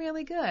really,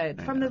 really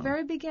good from the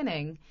very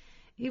beginning.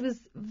 He was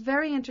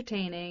very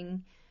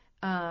entertaining.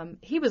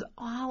 He was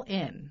all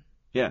in.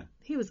 Yeah.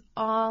 He was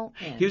all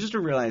in. He was just a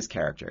realized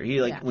character.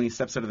 He when he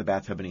steps out of the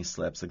bathtub and he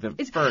slips, like the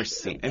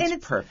first scene,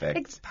 it's perfect.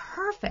 It's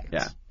perfect.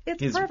 Yeah.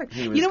 It's perfect.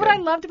 You know what I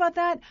loved about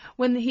that?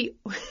 When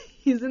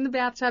he's in the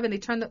bathtub and they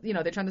turn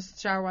the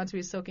shower on so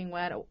he's soaking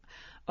wet or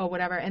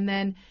whatever, and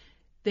then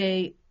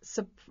they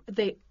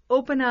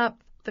open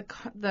up the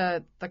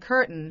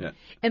curtain,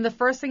 and the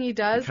first thing he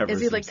does is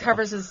he like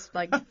covers his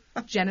like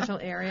genital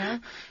area,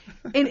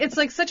 and it's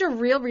like such a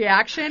real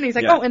reaction. He's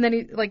like, oh, and then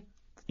he like,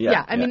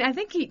 I mean, I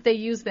think they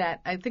use that.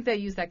 I think they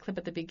used that clip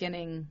at the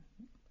beginning.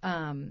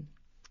 I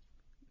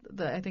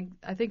think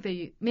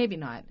they maybe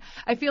not.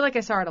 I feel like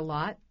I saw it a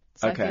lot.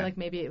 So I feel like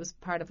maybe it was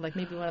part of like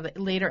maybe one of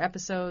the later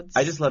episodes.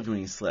 I just loved when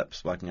he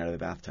slips walking out of the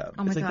bathtub.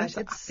 Oh my gosh,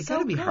 it's so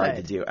gotta be good. hard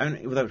to do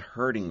without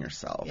hurting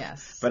yourself.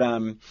 Yes. But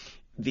so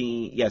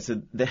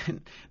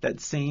then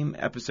that same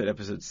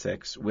episode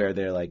 6, where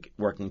they're like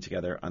working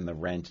together on the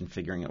rent and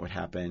figuring out what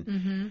happened.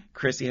 Mm-hmm.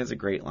 Chrissy has a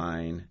great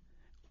line,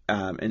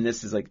 and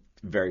this is like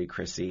very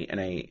Chrissy.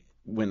 And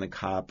when the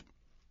cop's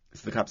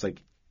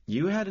like,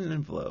 "You had an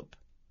envelope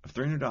of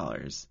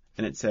 $300."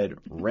 And it said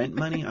rent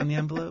money on the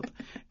envelope.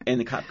 And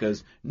the cop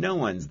goes, "No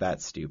one's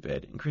that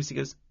stupid." And Chrissy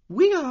goes,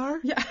 "We are."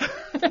 Yeah.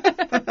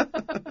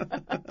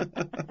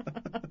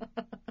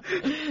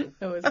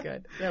 That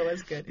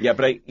was good. Yeah,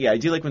 but I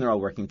do like when they're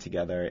all working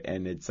together,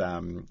 and it's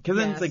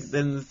because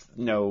then it's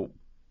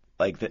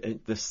like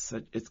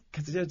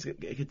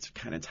it gets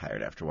kind of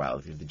tired after a while,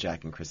 the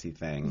Jack and Chrissy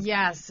thing.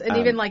 Yes, and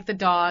even like the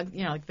dog,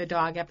 like the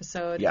dog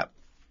episode. Yeah.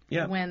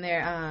 Yeah. When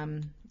they're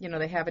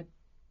they have a.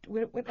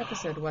 What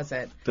episode was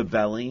it? The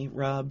belly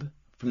rub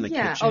from the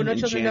kitchen. Yeah. Oh, No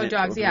Children, No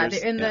Dogs. Yeah.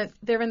 Overhears.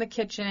 They're in the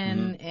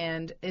kitchen,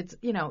 and it's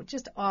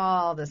just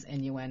all this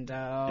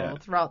innuendo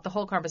throughout the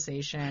whole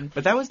conversation.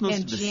 But that was most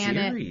and of the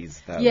Janet,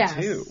 series,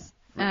 too.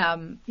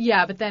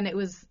 But then it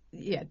was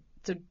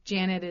So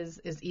Janet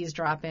is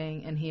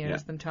eavesdropping and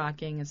hears them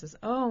talking and says,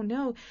 "Oh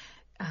no,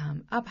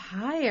 up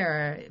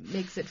higher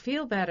makes it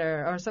feel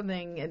better," or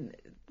something, and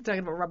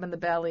talking about rubbing the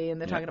belly,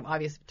 and they're talking about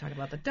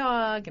the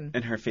dog,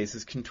 and her face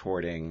is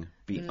contorting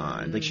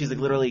beyond. Like she's like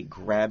literally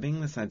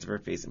grabbing the sides of her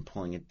face and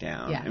pulling it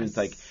down. Yes. I mean, it's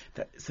like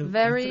that, so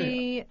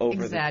very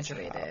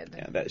exaggerated.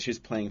 Yeah, that she was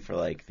playing for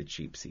like the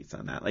cheap seats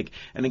on that. Like,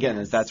 and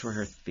again, that's where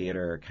her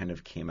theater kind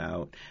of came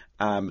out.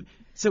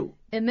 So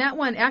in that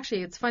one,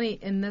 actually, it's funny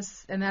in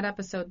that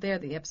episode there,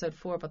 the episode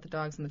 4 about the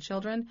dogs and the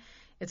children.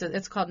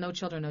 It's called No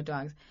Children, No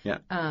Dogs. Yeah.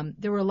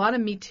 There were a lot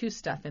of Me Too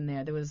stuff in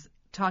there. There was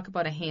talk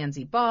about a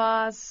handsy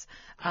boss.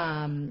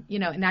 You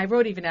know, and I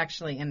wrote even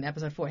actually in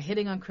episode 4,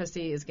 hitting on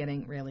Chrissy is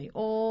getting really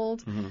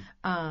old.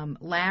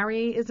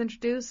 Larry is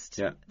introduced,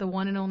 the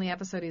one and only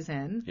episode he's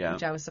in,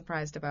 which I was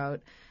surprised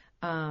about.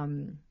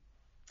 And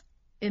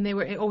they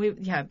were, I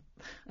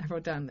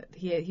wrote down that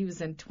he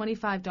was in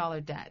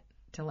 $25 debt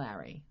to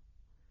Larry.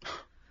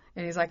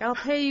 And he's like, I'll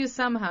pay you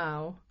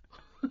somehow.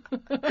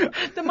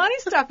 The money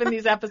stuff in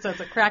these episodes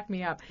that cracked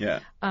me up. Yeah.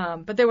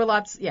 But there were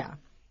lots,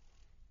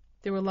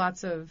 there were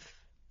lots of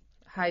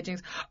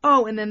hijinks.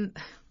 Oh, and then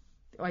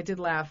I did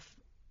laugh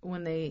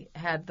when they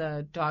had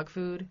the dog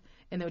food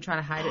and they were trying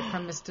to hide it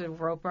from Mr.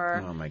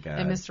 Roper. Oh, my God.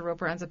 And Mr.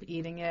 Roper ends up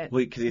eating it.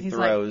 Well, because he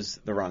throws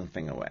the wrong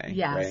thing away.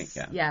 Yes. Right?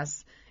 Yeah.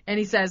 Yes. And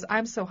he says,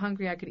 I'm so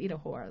hungry I could eat a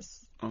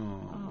horse.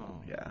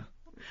 Oh. Yeah.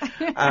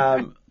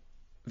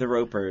 The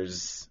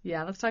Ropers.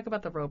 Yeah, let's talk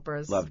about the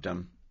Ropers. Loved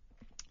them.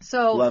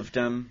 So Loved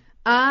them.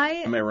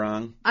 Am I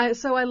wrong?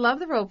 So I love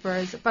the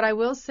Ropers, but I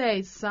will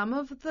say some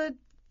of the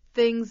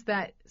things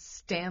that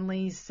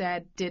Stanley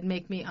said did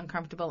make me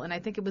uncomfortable, and I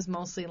think it was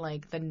mostly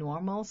like the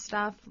normal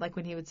stuff, like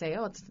when he would say,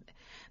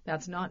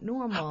 that's not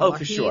normal. Oh,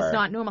 for sure. He's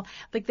not normal.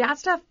 Like that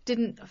stuff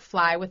didn't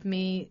fly with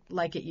me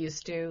like it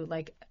used to.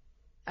 Like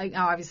I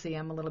obviously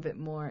am a little bit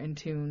more in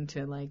tune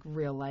to like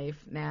real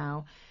life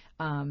now.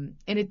 And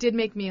it did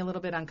make me a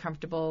little bit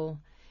uncomfortable.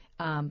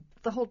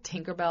 The whole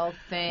Tinkerbell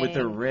thing. With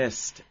the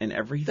wrist and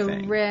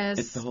everything. The wrist.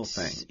 It's the whole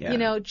thing. Yeah. You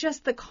know,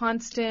 just the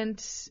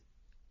constant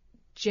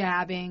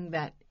jabbing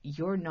that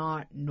you're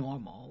not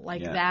normal.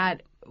 Like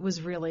that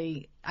was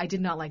really, I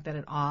did not like that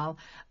at all.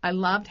 I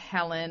loved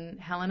Helen.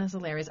 Helen is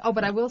hilarious. Oh,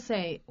 but I will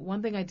say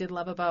one thing I did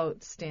love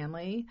about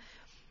Stanley,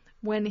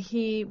 when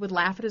he would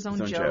laugh at his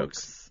own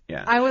jokes.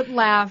 Yeah. I would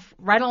laugh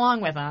right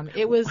along with him.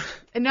 It was,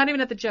 and not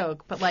even at the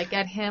joke, but like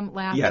at him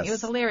laughing. Yes. It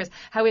was hilarious.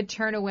 How he'd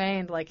turn away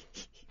and like,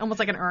 almost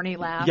like an Ernie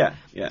laugh.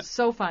 Yeah.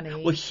 So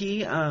funny. Well,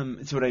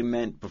 so what I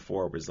meant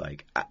before was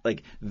like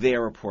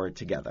their rapport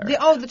together.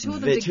 The two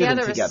of them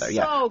together is so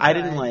good. I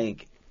didn't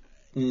like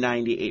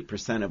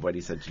 98% of what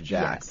he said to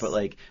Jack, but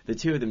like the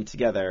two of them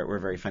together were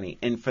very funny,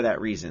 and for that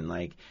reason,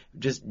 like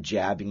just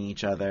jabbing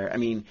each other. I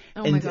mean,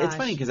 and it's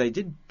funny because I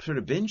did sort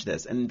of binge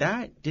this, and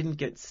that didn't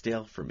get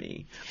stale for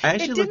me. I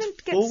actually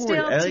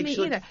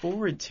looked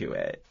forward to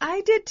it.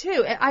 I did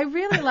too. I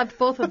really loved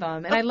both of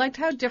them, and I liked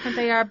how different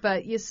they are,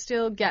 but you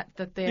still get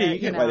that they're you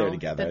get why they're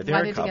together.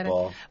 They're a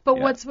couple. Together. But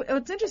what's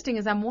interesting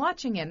is I'm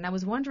watching it, and I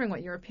was wondering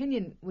what your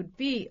opinion would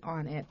be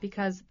on it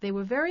because they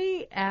were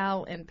very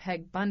Al and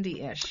Peg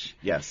Bundy-ish.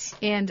 Yes.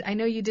 And I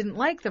know you didn't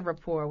like the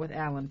rapport with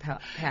Al and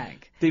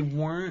Peg. They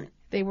weren't.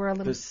 They were a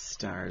little... the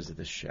stars of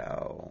the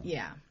show.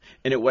 Yeah.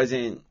 And it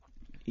wasn't...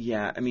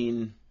 Yeah, I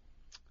mean...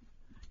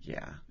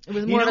 Yeah. It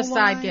was more of a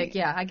side gig.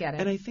 Yeah, I get it.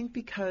 And I think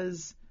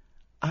because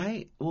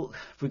if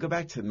we go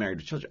back to Married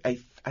with Children,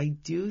 I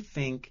do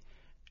think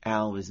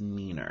Al was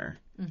meaner.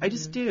 I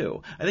just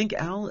do. I think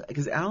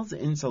because Al's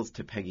insults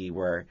to Peggy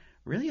were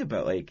really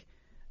about like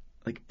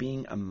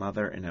being a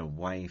mother and a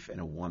wife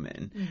and a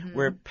woman,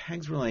 where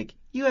Pegs were like,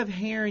 you have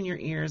hair in your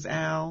ears,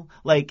 Al.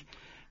 Like,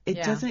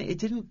 it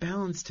didn't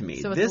balance to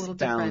me. So it's this a little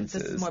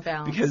balances. This is more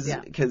balanced.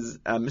 Because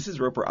Mrs.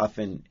 Roper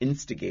often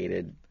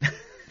instigated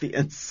the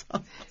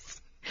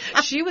insults.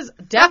 She was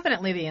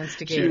definitely the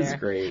instigator. She was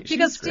great.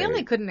 Because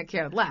Stanley couldn't have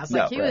cared less.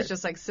 Like, he was right.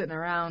 just like sitting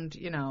around,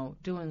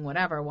 doing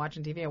whatever,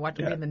 watching TV or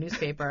reading the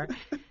newspaper.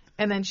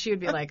 And then she would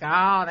be like,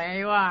 oh, there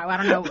you are. I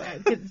don't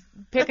know,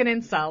 picking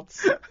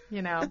insults,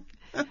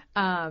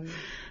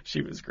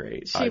 She was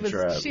great.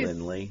 She's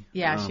Lindley.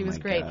 Yeah, oh she was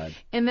great. God.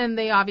 And then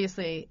they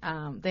obviously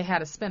they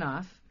had a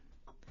spinoff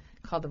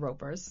called The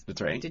Ropers. That's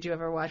right. Did you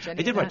ever watch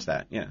any? I did watch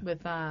that. Yeah.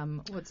 With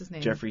what's his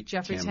name? Jeffrey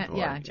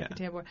Tambor. Jeffrey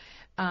Tambor.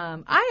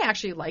 I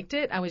actually liked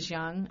it. I was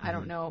young. I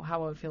don't know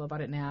how I would feel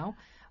about it now,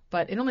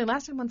 but it only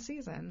lasted one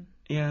season.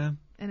 Yeah.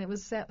 And it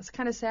was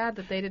kind of sad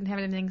that they didn't have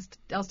anything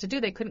else to do.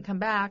 They couldn't come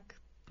back.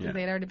 Yeah.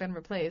 They'd already been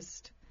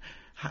replaced.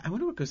 I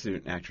wonder what goes through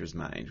an actor's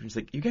mind. He's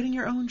like, you're getting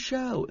your own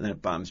show. And then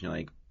it bombs, and you're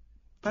like,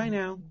 bye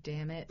now.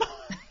 Damn it.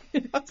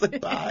 I was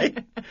like, bye.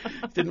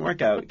 Didn't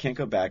work out. Can't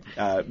go back.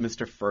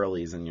 Mr.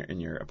 Furley's in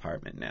your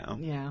apartment now.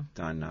 Yeah.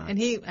 Don Knotts.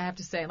 And I have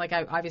to say,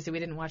 obviously we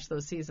didn't watch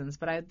those seasons,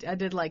 but I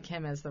did like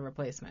him as the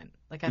replacement.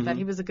 Like, I thought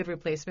he was a good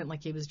replacement.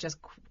 Like, he was just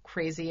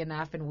crazy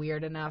enough and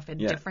weird enough and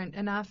different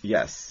enough.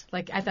 Yes.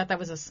 Like, I thought that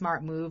was a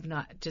smart move,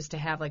 not just to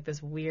have, like,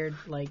 this weird,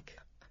 like,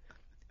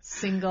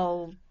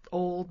 single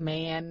old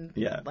man,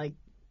 like,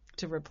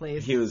 to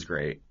replace. He was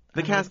great.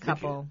 The cast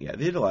couple. They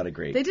did a lot of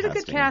great. They did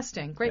casting. a good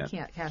casting. Great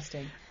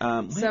casting.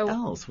 What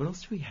else? What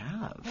else do we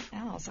have? What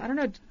else? I don't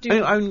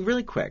know. I mean,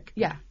 really quick.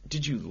 Yeah.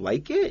 Did you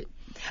like it?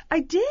 I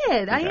did.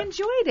 Okay. I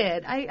enjoyed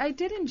it. I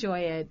did enjoy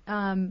it.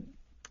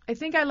 I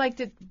think I liked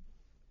it.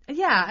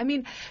 Yeah. I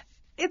mean,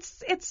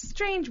 it's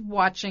strange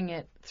watching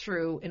it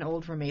through an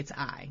old roommate's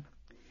eye,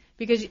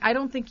 because I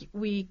don't think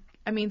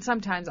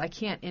sometimes I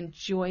can't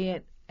enjoy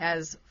it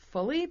as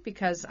fully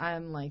because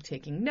I'm like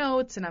taking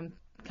notes and I'm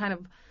kind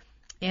of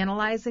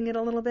analyzing it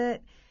a little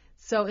bit.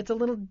 So it's a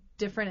little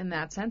different in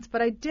that sense,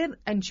 but I did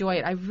enjoy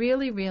it. I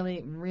really,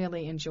 really,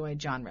 really enjoyed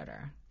John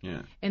Ritter.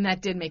 Yeah. And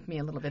that did make me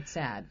a little bit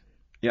sad.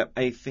 Yep.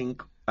 I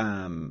think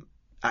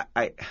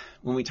I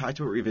when we talked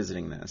about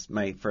revisiting this,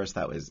 my first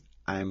thought was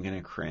I'm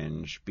gonna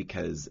cringe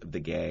because of the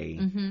gay.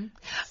 Mm-hmm.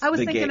 I was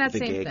thinking that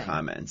same gay thing.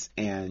 comments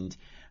and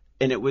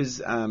it was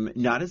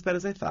not as bad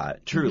as I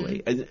thought.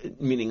 Truly,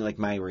 meaning like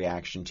my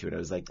reaction to it, I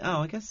was like,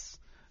 oh, I guess.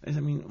 I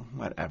mean,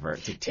 whatever.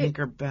 It's like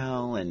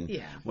Tinkerbell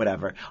and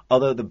whatever.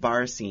 Although the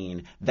bar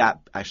scene, that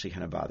actually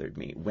kind of bothered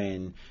me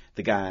when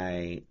the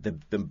guy,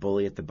 the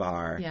bully at the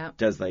bar,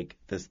 does like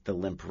the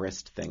limp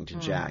wrist thing to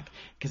Jack.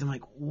 Because I'm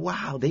like,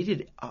 wow, they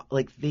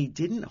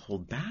didn't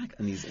hold back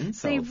on these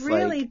insults. They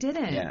really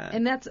didn't. Yeah.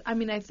 And that's, I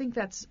mean, I think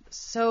that's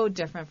so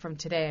different from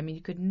today. I mean,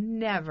 you could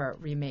never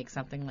remake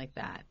something like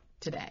that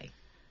today.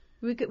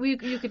 You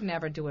could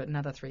never do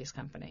another Three's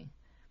Company.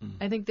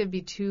 I think there'd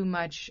be too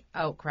much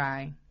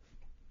outcry.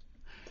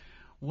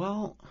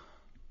 Well,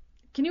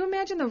 can you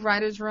imagine the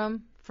writer's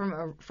room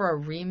for a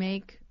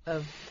remake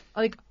of,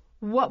 like,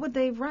 what would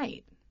they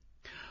write?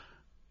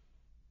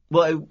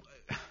 Well,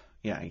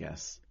 I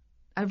guess.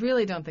 I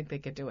really don't think they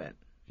could do it.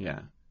 Yeah.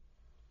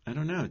 I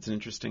don't know. It's an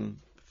interesting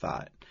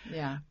thought.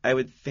 Yeah. I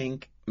would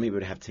think maybe it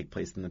would have to take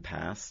place in the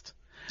past,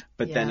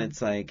 but then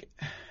it's like,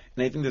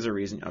 and I think there's a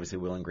reason, obviously,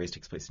 Will and Grace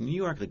takes place in New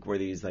York, like, where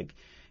these, like,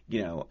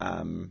 you know,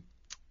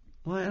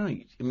 well, I don't know.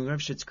 I mean, we have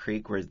Schitt's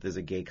Creek where there's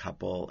a gay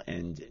couple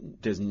and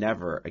there's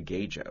never a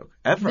gay joke.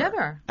 Ever.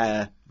 Never.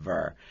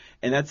 Ever.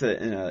 And that's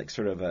like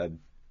sort of a,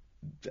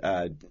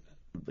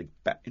 like,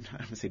 I don't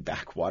want to say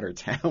backwater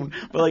town,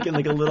 but like in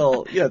like a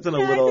little, it's in a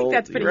little. I think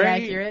that's pretty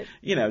accurate.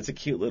 You know, it's a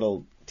cute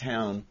little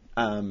town.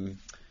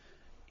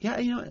 Yeah,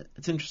 you know,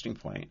 it's an interesting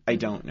point. I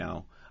don't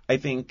know. I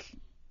think,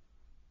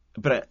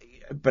 but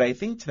I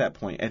think to that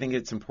point, I think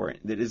it's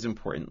important. It is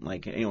important.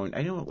 Like, you know,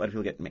 I know a lot of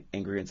people get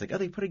angry. And it's like, oh,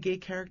 they put a gay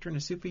character in a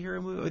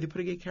superhero movie, or they put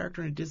a gay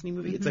character in a Disney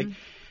movie. It's like,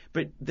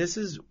 but this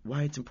is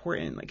why it's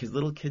important. Like, because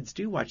little kids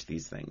do watch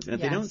these things, and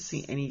if they don't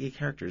see any gay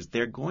characters,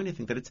 they're going to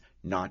think that it's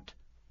not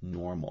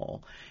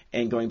normal.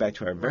 And going back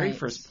to our very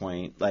first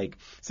point, like,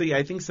 so yeah,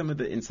 I think some of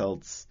the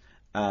insults,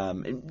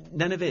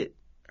 none of it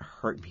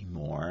hurt me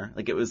more.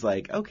 Like, it was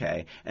like,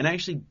 okay, and I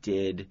actually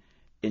did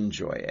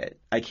enjoy it.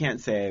 I can't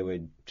say I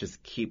would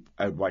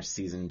watch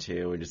season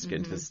 2 and just get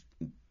into this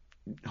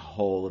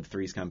hole of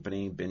Three's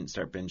Company,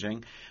 start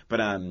binging.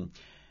 But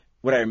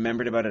what I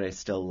remembered about it, I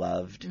still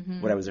loved.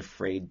 What I was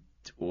afraid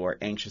or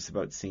anxious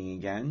about seeing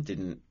again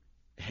didn't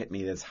hit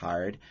me this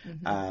hard.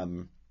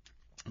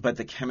 But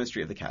the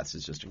chemistry of the cast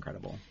is just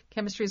incredible.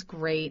 Chemistry is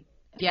great.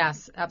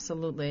 Yes,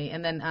 absolutely.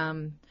 And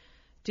then,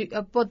 do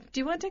you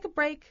want to take a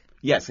break?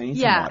 Yes, I need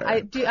some water.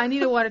 I do. I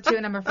need a water too,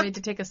 and I'm afraid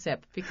to take a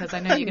sip because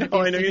I know you're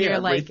going to hear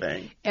like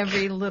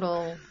every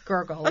little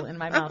gurgle in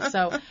my mouth.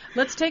 So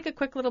let's take a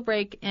quick little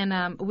break,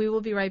 and we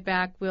will be right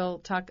back. We'll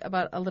talk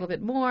about a little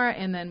bit more,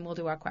 and then we'll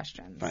do our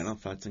questions. Final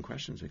thoughts and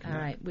questions. All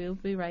right, we'll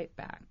be right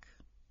back.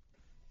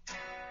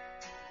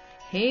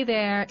 Hey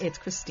there, it's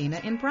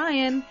Christina and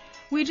Brian.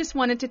 We just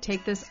wanted to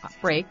take this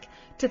break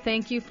to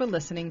thank you for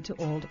listening to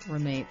Old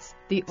Roommates,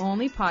 the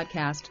only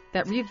podcast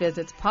that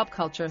revisits pop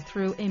culture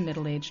through a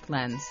middle-aged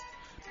lens.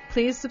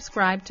 Please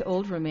subscribe to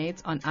Old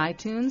Roommates on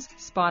iTunes,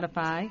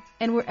 Spotify,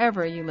 and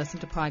wherever you listen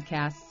to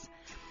podcasts.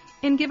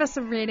 And give us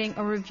a rating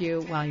or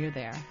review while you're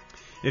there.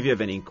 If you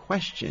have any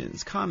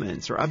questions,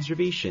 comments, or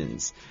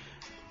observations,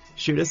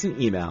 shoot us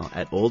an email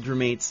at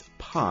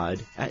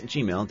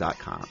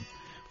oldroommatespod@gmail.com.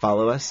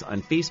 Follow us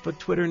on Facebook,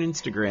 Twitter, and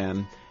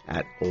Instagram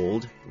at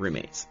Old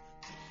Roommates.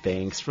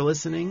 Thanks for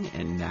listening,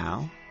 and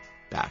now,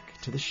 back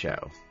to the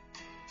show.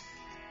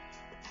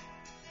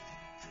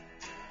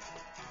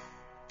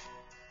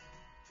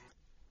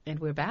 And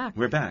we're back.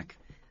 We're back.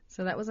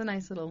 So that was a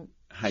nice little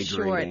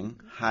hydrating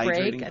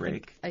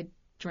break. I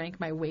drank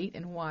my weight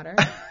in water.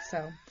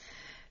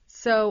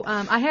 So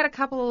I had a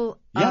couple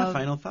of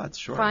final thoughts,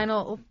 sure.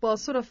 Final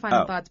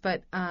thoughts,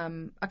 but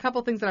a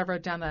couple things that I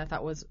wrote down that I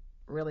thought was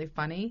really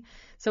funny.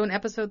 So in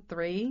episode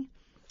 3,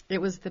 it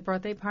was the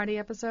birthday party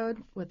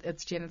episode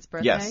it's Janet's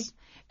birthday. Yes.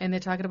 And they're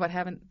talking about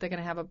they're going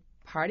to have a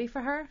party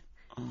for her.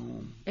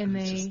 Oh, and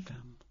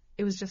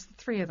it was just the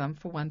 3 of them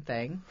for one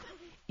thing.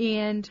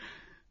 And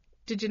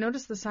did you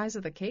notice the size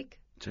of the cake?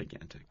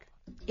 Gigantic.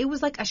 It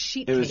was like a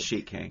sheet cake. It was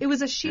sheet cake. It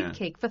was a sheet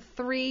cake for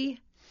 3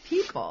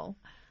 people.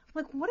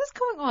 I'm like, what is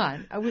going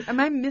on? Am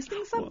I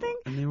missing something?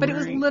 But it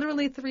was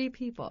literally 3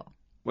 people.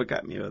 What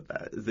got me about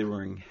that is they were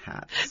wearing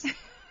hats.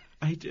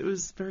 It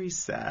was very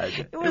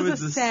sad. It was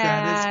the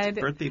saddest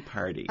birthday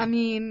party. I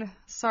mean,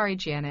 sorry,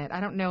 Janet.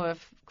 I don't know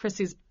if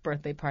Chrissy's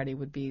birthday party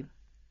would be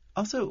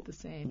also the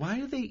same. Why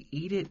do they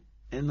eat it?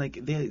 And like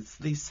they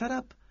set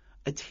up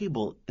a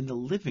table in the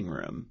living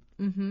room.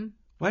 Mm-hmm.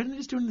 Why didn't they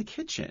just do it in the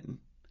kitchen?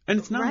 And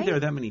it's not like there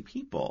are that many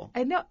people.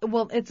 I know.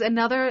 Well, it's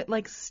another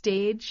like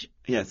stage.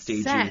 Yeah,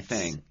 staging set,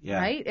 thing. Yeah,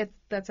 right. It's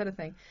that sort of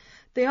thing.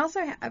 They also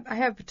I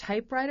have a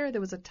typewriter.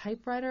 There was a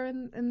typewriter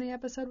in the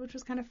episode, which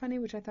was kind of funny,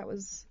 which I thought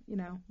was,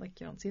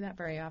 like you don't see that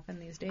very often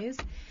these days.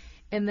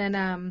 And then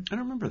I don't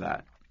remember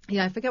that.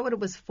 Yeah, I forget what it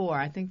was for.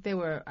 I think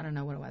I don't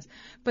know what it was.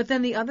 But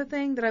then the other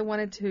thing that I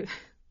wanted to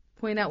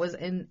point out was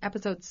in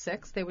episode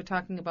 6, they were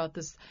talking about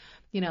this,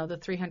 the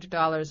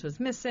 $300 was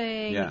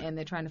missing, Yeah. and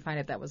they're trying to find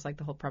it. That was like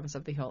the whole premise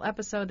of the whole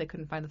episode. They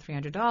couldn't find the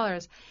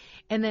 $300.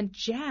 And then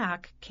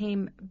Jack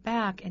came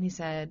back and he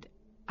said,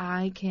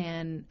 I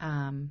can,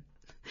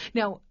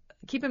 now,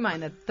 keep in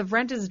mind that the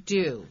rent is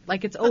due,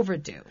 like it's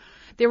overdue.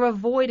 They're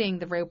avoiding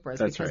the Ropers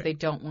That's because right. they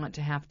don't want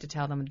to have to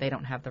tell them they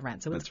don't have the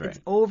rent. So That's it's right.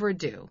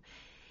 overdue.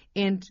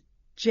 And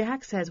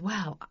Jack says,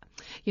 well,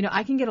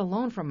 I can get a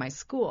loan from my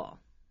school.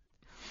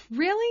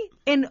 Really?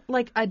 In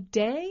like a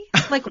day?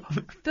 Like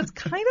that's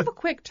kind of a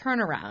quick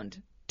turnaround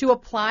to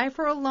apply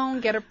for a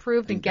loan, get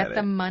approved, and get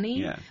the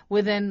money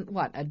within,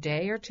 a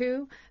day or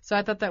two? So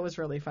I thought that was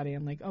really funny.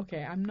 I'm like,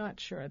 okay, I'm not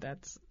sure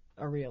that's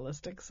a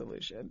realistic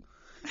solution.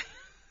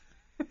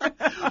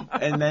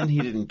 And then he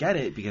didn't get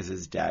it because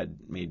his dad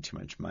made too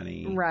much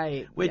money.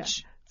 Right.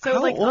 Which, So,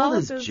 how like, all old of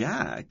is this-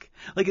 Jack?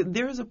 Like,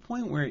 there is a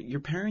point where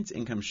your parents'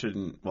 income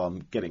shouldn't, well, I'm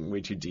getting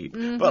way too deep,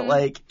 Mm-hmm. but,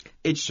 like,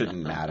 it shouldn't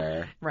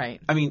matter. Right.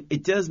 I mean,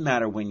 it does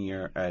matter when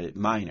you're a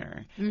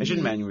minor. Mm-hmm. It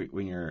shouldn't matter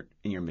when you're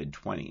in your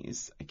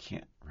mid-20s. I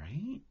can't,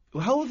 right?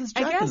 Well, how old is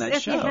I Jack guess in that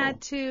if show? you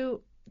had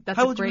to, that's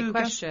How a would great you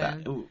guess question.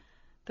 that? Ooh,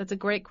 That's a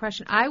great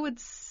question. I would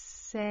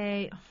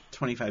say,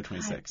 25,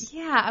 26.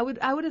 yeah, I was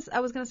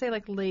going to say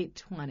like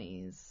late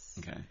 20s.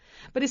 Okay.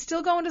 But he's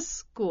still going to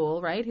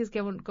school, right? He's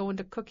going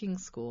to cooking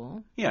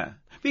school. Yeah.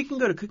 But you can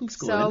go to cooking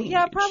school at So any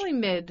yeah, age. probably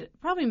mid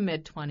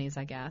 20s,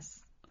 I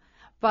guess.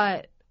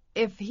 But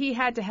if he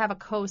had to have a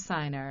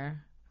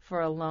co-signer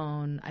for a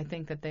loan, I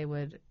think that they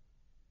would,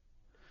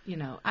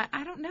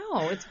 I don't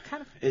know. It's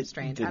kind of It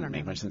strange. didn't I don't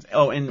make know. much sense.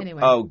 Oh, and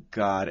Anyway. oh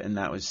god, and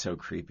that was so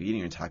creepy. You didn't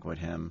even talk about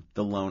him,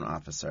 the loan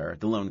officer,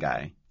 the loan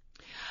guy.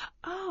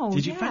 Oh,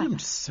 Did you yeah. find him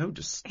so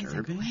He's like,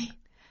 disturbing? wait,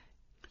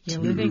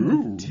 you're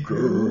living with two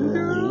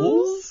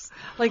girls?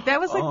 Like that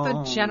was like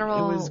the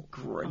general. It was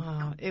great.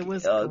 Oh, it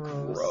was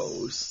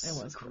gross.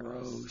 It was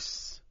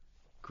gross.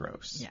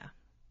 Gross. Yeah.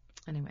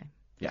 Anyway.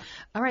 Yeah.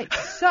 All right.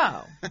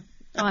 So,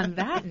 on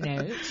that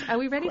note, are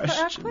we ready for our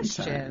Question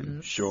questions?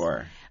 time.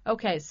 Sure.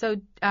 Okay. So,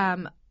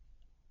 why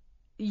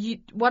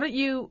don't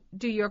you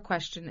do your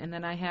question, and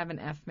then I have an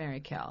F,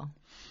 Marry, Kill.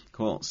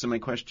 Cool. So my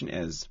question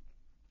is,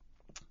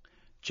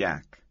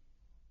 Jack,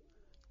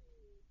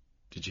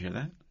 did you hear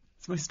that?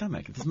 It's my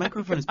stomach. This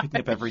microphone is picking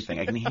up everything.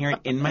 I can hear it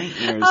in my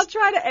ears. I'll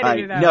try to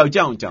edit it out.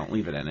 No, don't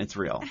leave it in. It's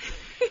real.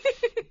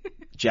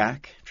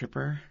 Jack,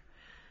 Tripper,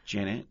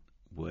 Janet,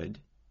 Wood,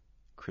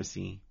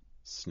 Chrissy,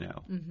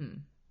 Snow. Mm-hmm.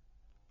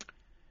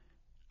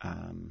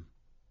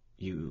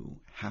 You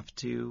have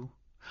to.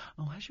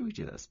 Oh, how should we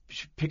do this? We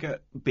should pick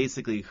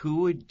basically,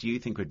 do you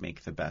think would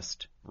make the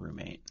best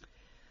roommate?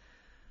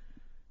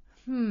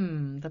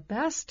 The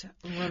best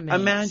roommate.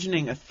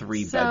 Imagining a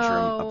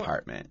 3-bedroom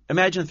apartment.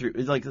 Imagine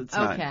it's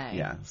not. Okay.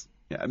 Yeah.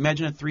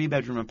 Imagine a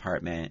 3-bedroom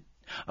apartment.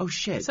 Oh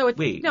shit. So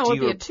wait, no, do it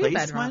you would be a replace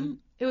 2-bedroom. one?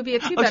 It would be a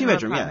 2-bedroom.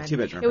 2-bedroom, yeah, apartment.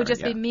 2-bedroom It would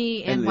just apartment, be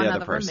me and the one other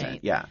other person.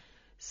 roommate. Yeah.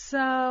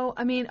 So,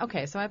 I mean,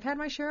 okay, so I've had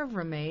my share of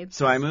roommates.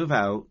 So I move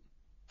out.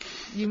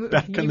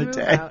 Back in the move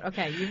day. out.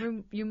 Okay,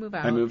 you move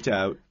out. I moved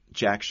out.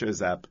 Jack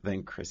shows up,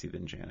 then Chrissy,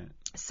 then Janet.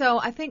 So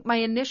I think my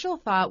initial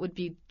thought would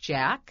be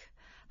Jack.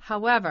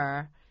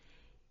 However,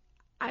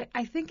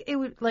 I think it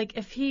would, like,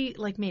 if he,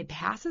 like, made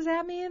passes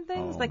at me and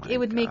things, Oh like, my it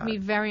would make me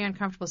God. very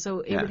uncomfortable. So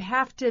it Yeah. would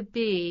have to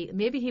be,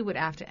 maybe he would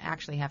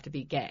actually have to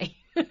be gay.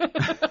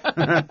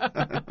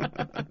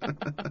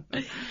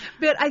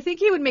 But I think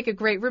he would make a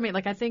great roommate.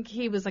 Like, I think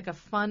he was, like, a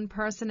fun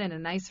person and a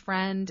nice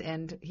friend,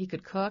 and he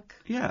could cook.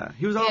 Yeah,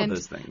 he was all And, of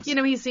those things.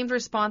 he seemed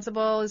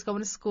responsible. He's going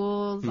to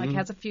school, like, Mm-hmm.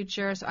 has a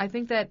future. So I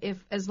think that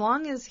as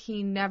long as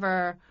he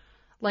never,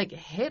 like,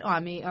 hit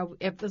on me, or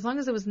as long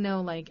as there was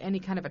no, like, any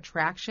kind of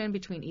attraction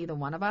between either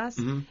one of us,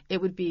 Mm-hmm.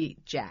 it would be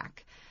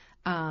Jack.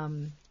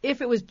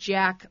 If it was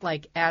Jack,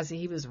 like, as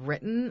he was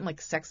written,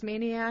 like, sex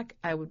maniac,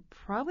 I would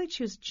probably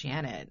choose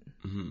Janet.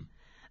 Mm-hmm.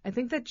 I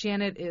think that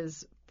Janet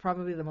is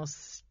probably the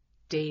most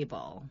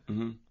stable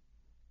Mm-hmm.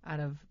 out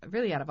of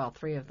all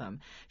three of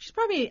them. She's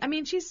probably,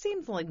 she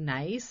seems like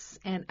nice,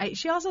 and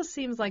she also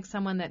seems like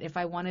someone that if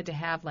I wanted to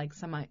have like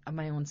some of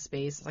my own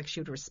space, like she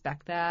would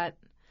respect that.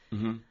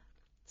 Mm-hmm.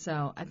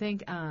 So I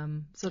think,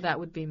 so that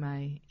would be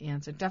my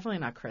answer. Definitely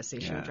not Chrissy.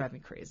 She Yeah. would drive me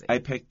crazy. I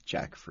picked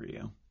Jack for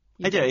you.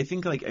 You I did. did?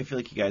 I feel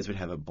like you guys would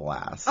have a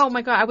blast. Oh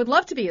my God, I would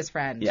love to be his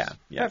friend. Yeah,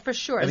 yeah. For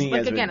sure. I think you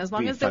Like guys again, would as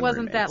long be as there fun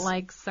wasn't that roommates.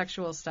 like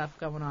sexual stuff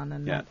going on,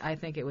 then Yeah. I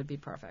think it would be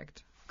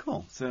perfect.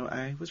 Cool. So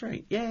I was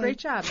right. Yay. Great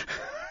job.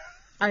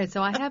 All right,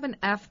 so I have an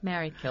F,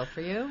 Marry, Kill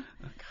for you.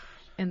 Oh, God.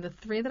 And the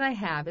three that I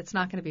have, it's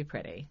not going to be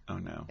pretty. Oh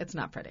no. It's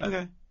not pretty.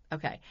 Okay.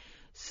 Okay.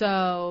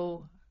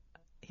 So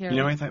here. You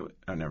know what I thought?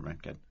 Oh, never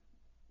mind. Good.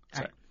 All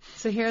Sorry. right.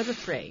 So here are the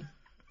three.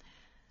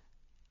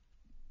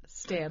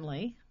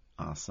 Stanley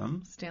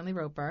Awesome.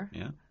 Roper,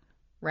 Yeah.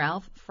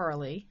 Ralph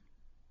Furley,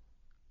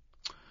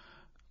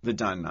 The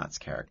Don Knotts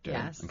character.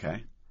 Yes.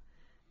 Okay.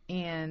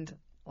 and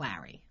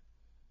Larry.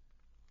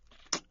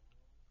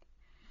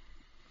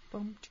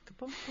 Boom, chicka,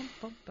 boom, boom,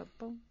 boom, boom,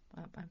 boom.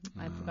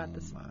 I forgot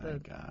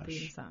the gosh.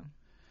 theme song.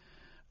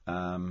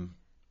 Oh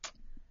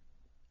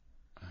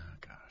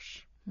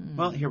gosh.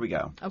 Well, here we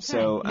go. Okay,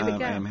 So here we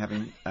go. I am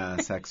having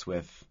sex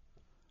with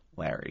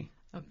Larry.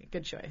 Okay,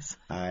 good choice.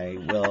 I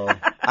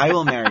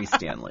will marry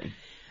Stanley.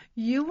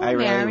 You will I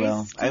marry really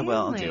will. Stanley. I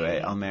will do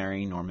it. I'll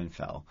marry Norman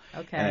Fell.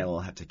 Okay. And I will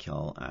have to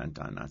kill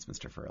Don Knotts,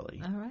 Mr.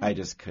 Furley. All right. I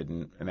just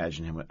couldn't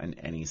imagine him in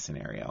any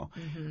scenario.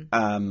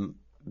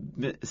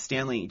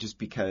 Stanley, just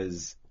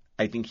because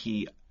I think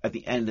at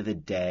the end of the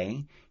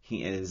day,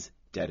 he is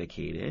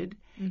dedicated.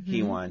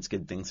 He wants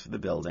good things for the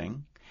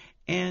building.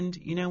 And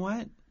you know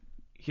what?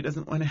 He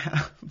doesn't want to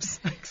have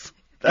sex.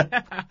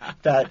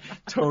 That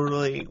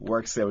totally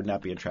works. I would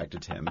not be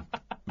attracted to him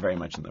very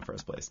much in the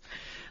first place.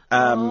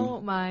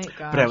 Oh my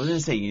gosh. But I was going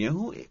to say,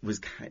 it was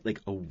kind of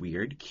like a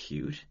weird,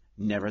 cute,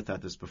 never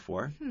thought this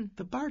before,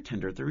 the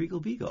bartender at the Regal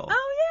Beagle.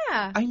 Oh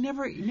yeah. I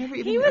never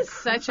even He was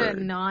occurred. such a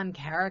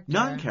non-character.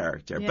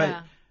 Non-character. Yeah.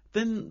 But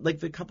then, like,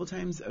 the couple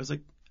times I was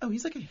like, oh,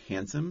 he's like a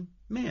handsome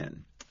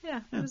man.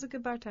 Yeah, he was a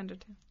good bartender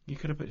too. You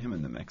could have put him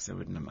in the mix. I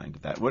wouldn't have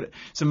minded that.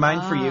 So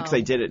mine for you, because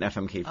I did it in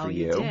FMK for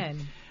you did.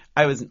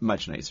 I was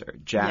much nicer.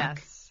 Jack.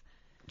 Yes.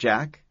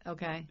 Jack.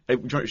 Okay.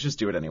 Just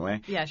do it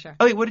anyway. Yeah, sure.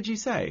 Oh, wait, what did you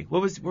say?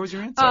 What was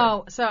your answer?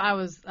 Oh, so I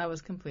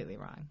was completely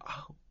wrong.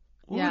 Oh,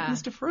 what would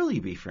Mr. Furley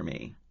be for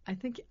me? I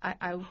think I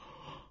Oh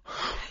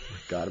my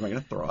God, am I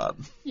going to throw up?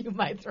 you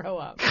might throw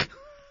up.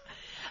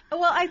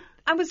 Well,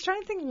 I was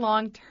trying to think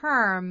long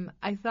term.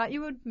 I thought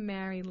you would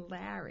marry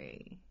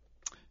Larry.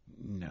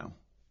 No.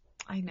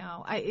 I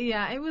know.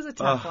 It was a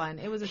tough one.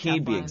 It was a tough one.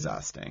 He'd be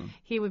exhausting.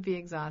 He would be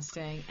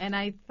exhausting. And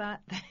I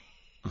thought...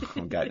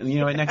 Oh, God. You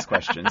know what? Next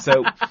question.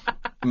 So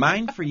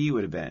mine for you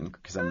would have been,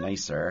 because I'm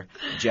nicer,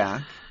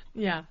 Jack,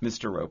 Yeah.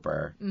 Mr.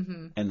 Roper,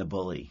 and the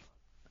bully.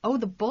 Oh,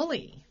 the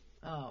bully.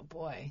 Oh,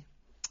 boy.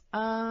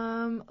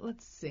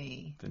 Let's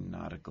see. The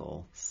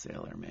nautical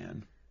sailor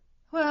man.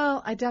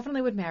 Well, I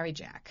definitely would marry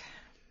Jack.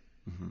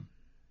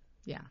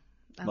 Yeah.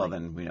 Well,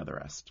 then we know the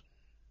rest.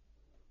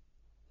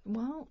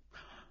 Well,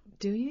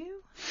 do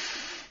you?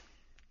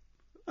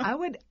 I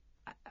would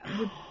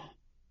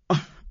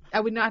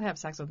not have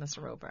sex with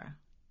Mr. Roper.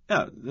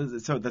 No,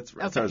 so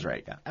so I was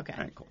right. Yeah. Okay.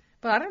 All right, cool.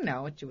 But I don't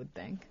know what you would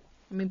think.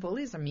 I mean,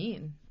 bullies are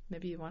mean.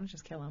 Maybe you want to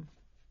just kill him.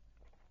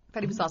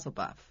 But he was also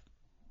buff.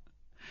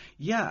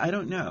 Yeah, I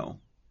don't know.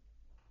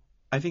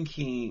 I think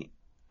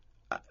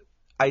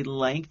I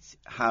liked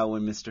how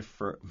when Mr.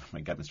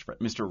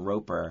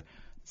 Roper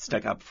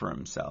stuck up for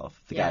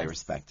himself, the guy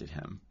respected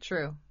him.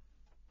 True.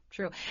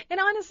 And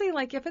honestly,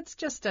 like, if it's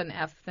just an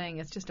F thing,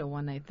 it's just a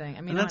one-night thing.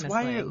 I mean, And that's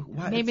honestly,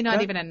 why maybe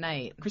not even a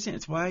night. Christine,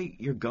 it's why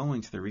you're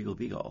going to the Regal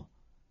Beagle.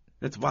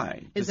 That's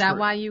why. Is that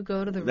why you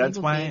go to the Regal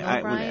Beagle, That's why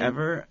Brian?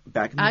 whenever,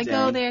 back in the day. I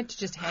go there to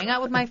just hang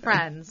out with my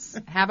friends,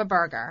 have a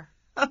burger.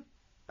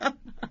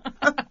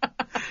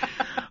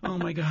 Oh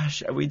my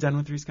gosh, are we done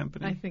with Three's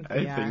Company? I think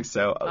we I are. think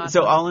so. Awesome.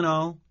 So all in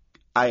all,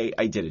 I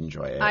did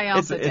enjoy it. I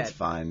also did. It's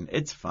fun.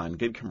 It's fun.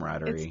 Good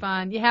camaraderie. It's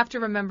fun. You have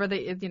to remember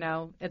that it's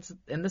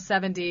in the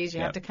 70s.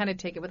 You have to kind of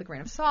take it with a grain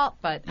of salt,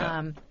 but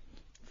fun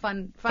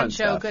show,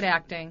 stuff. good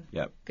acting,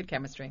 Yep. good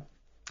chemistry.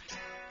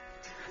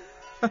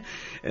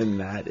 And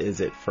that is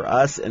it for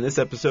us in this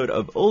episode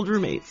of Old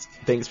Roommates.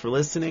 Thanks for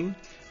listening.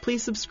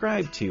 Please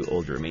subscribe to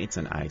Old Roommates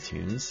on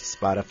iTunes,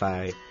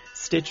 Spotify,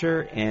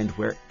 Stitcher, and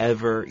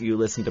wherever you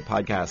listen to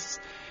podcasts.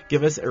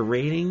 Give us a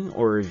rating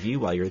or review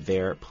while you're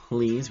there,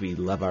 please. We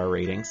love our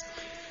ratings.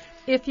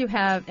 If you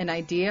have an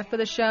idea for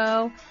the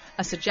show,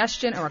 a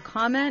suggestion, or a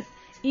comment,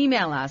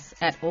 email us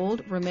at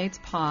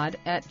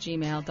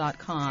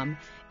oldroommatespod@gmail.com.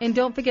 And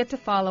don't forget to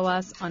follow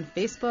us on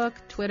Facebook,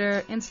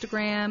 Twitter,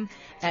 Instagram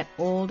at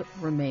Old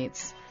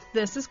Roommates.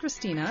 This is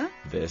Christina.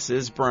 This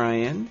is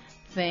Brian.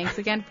 Thanks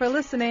again for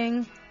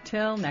listening.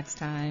 Till next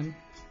time.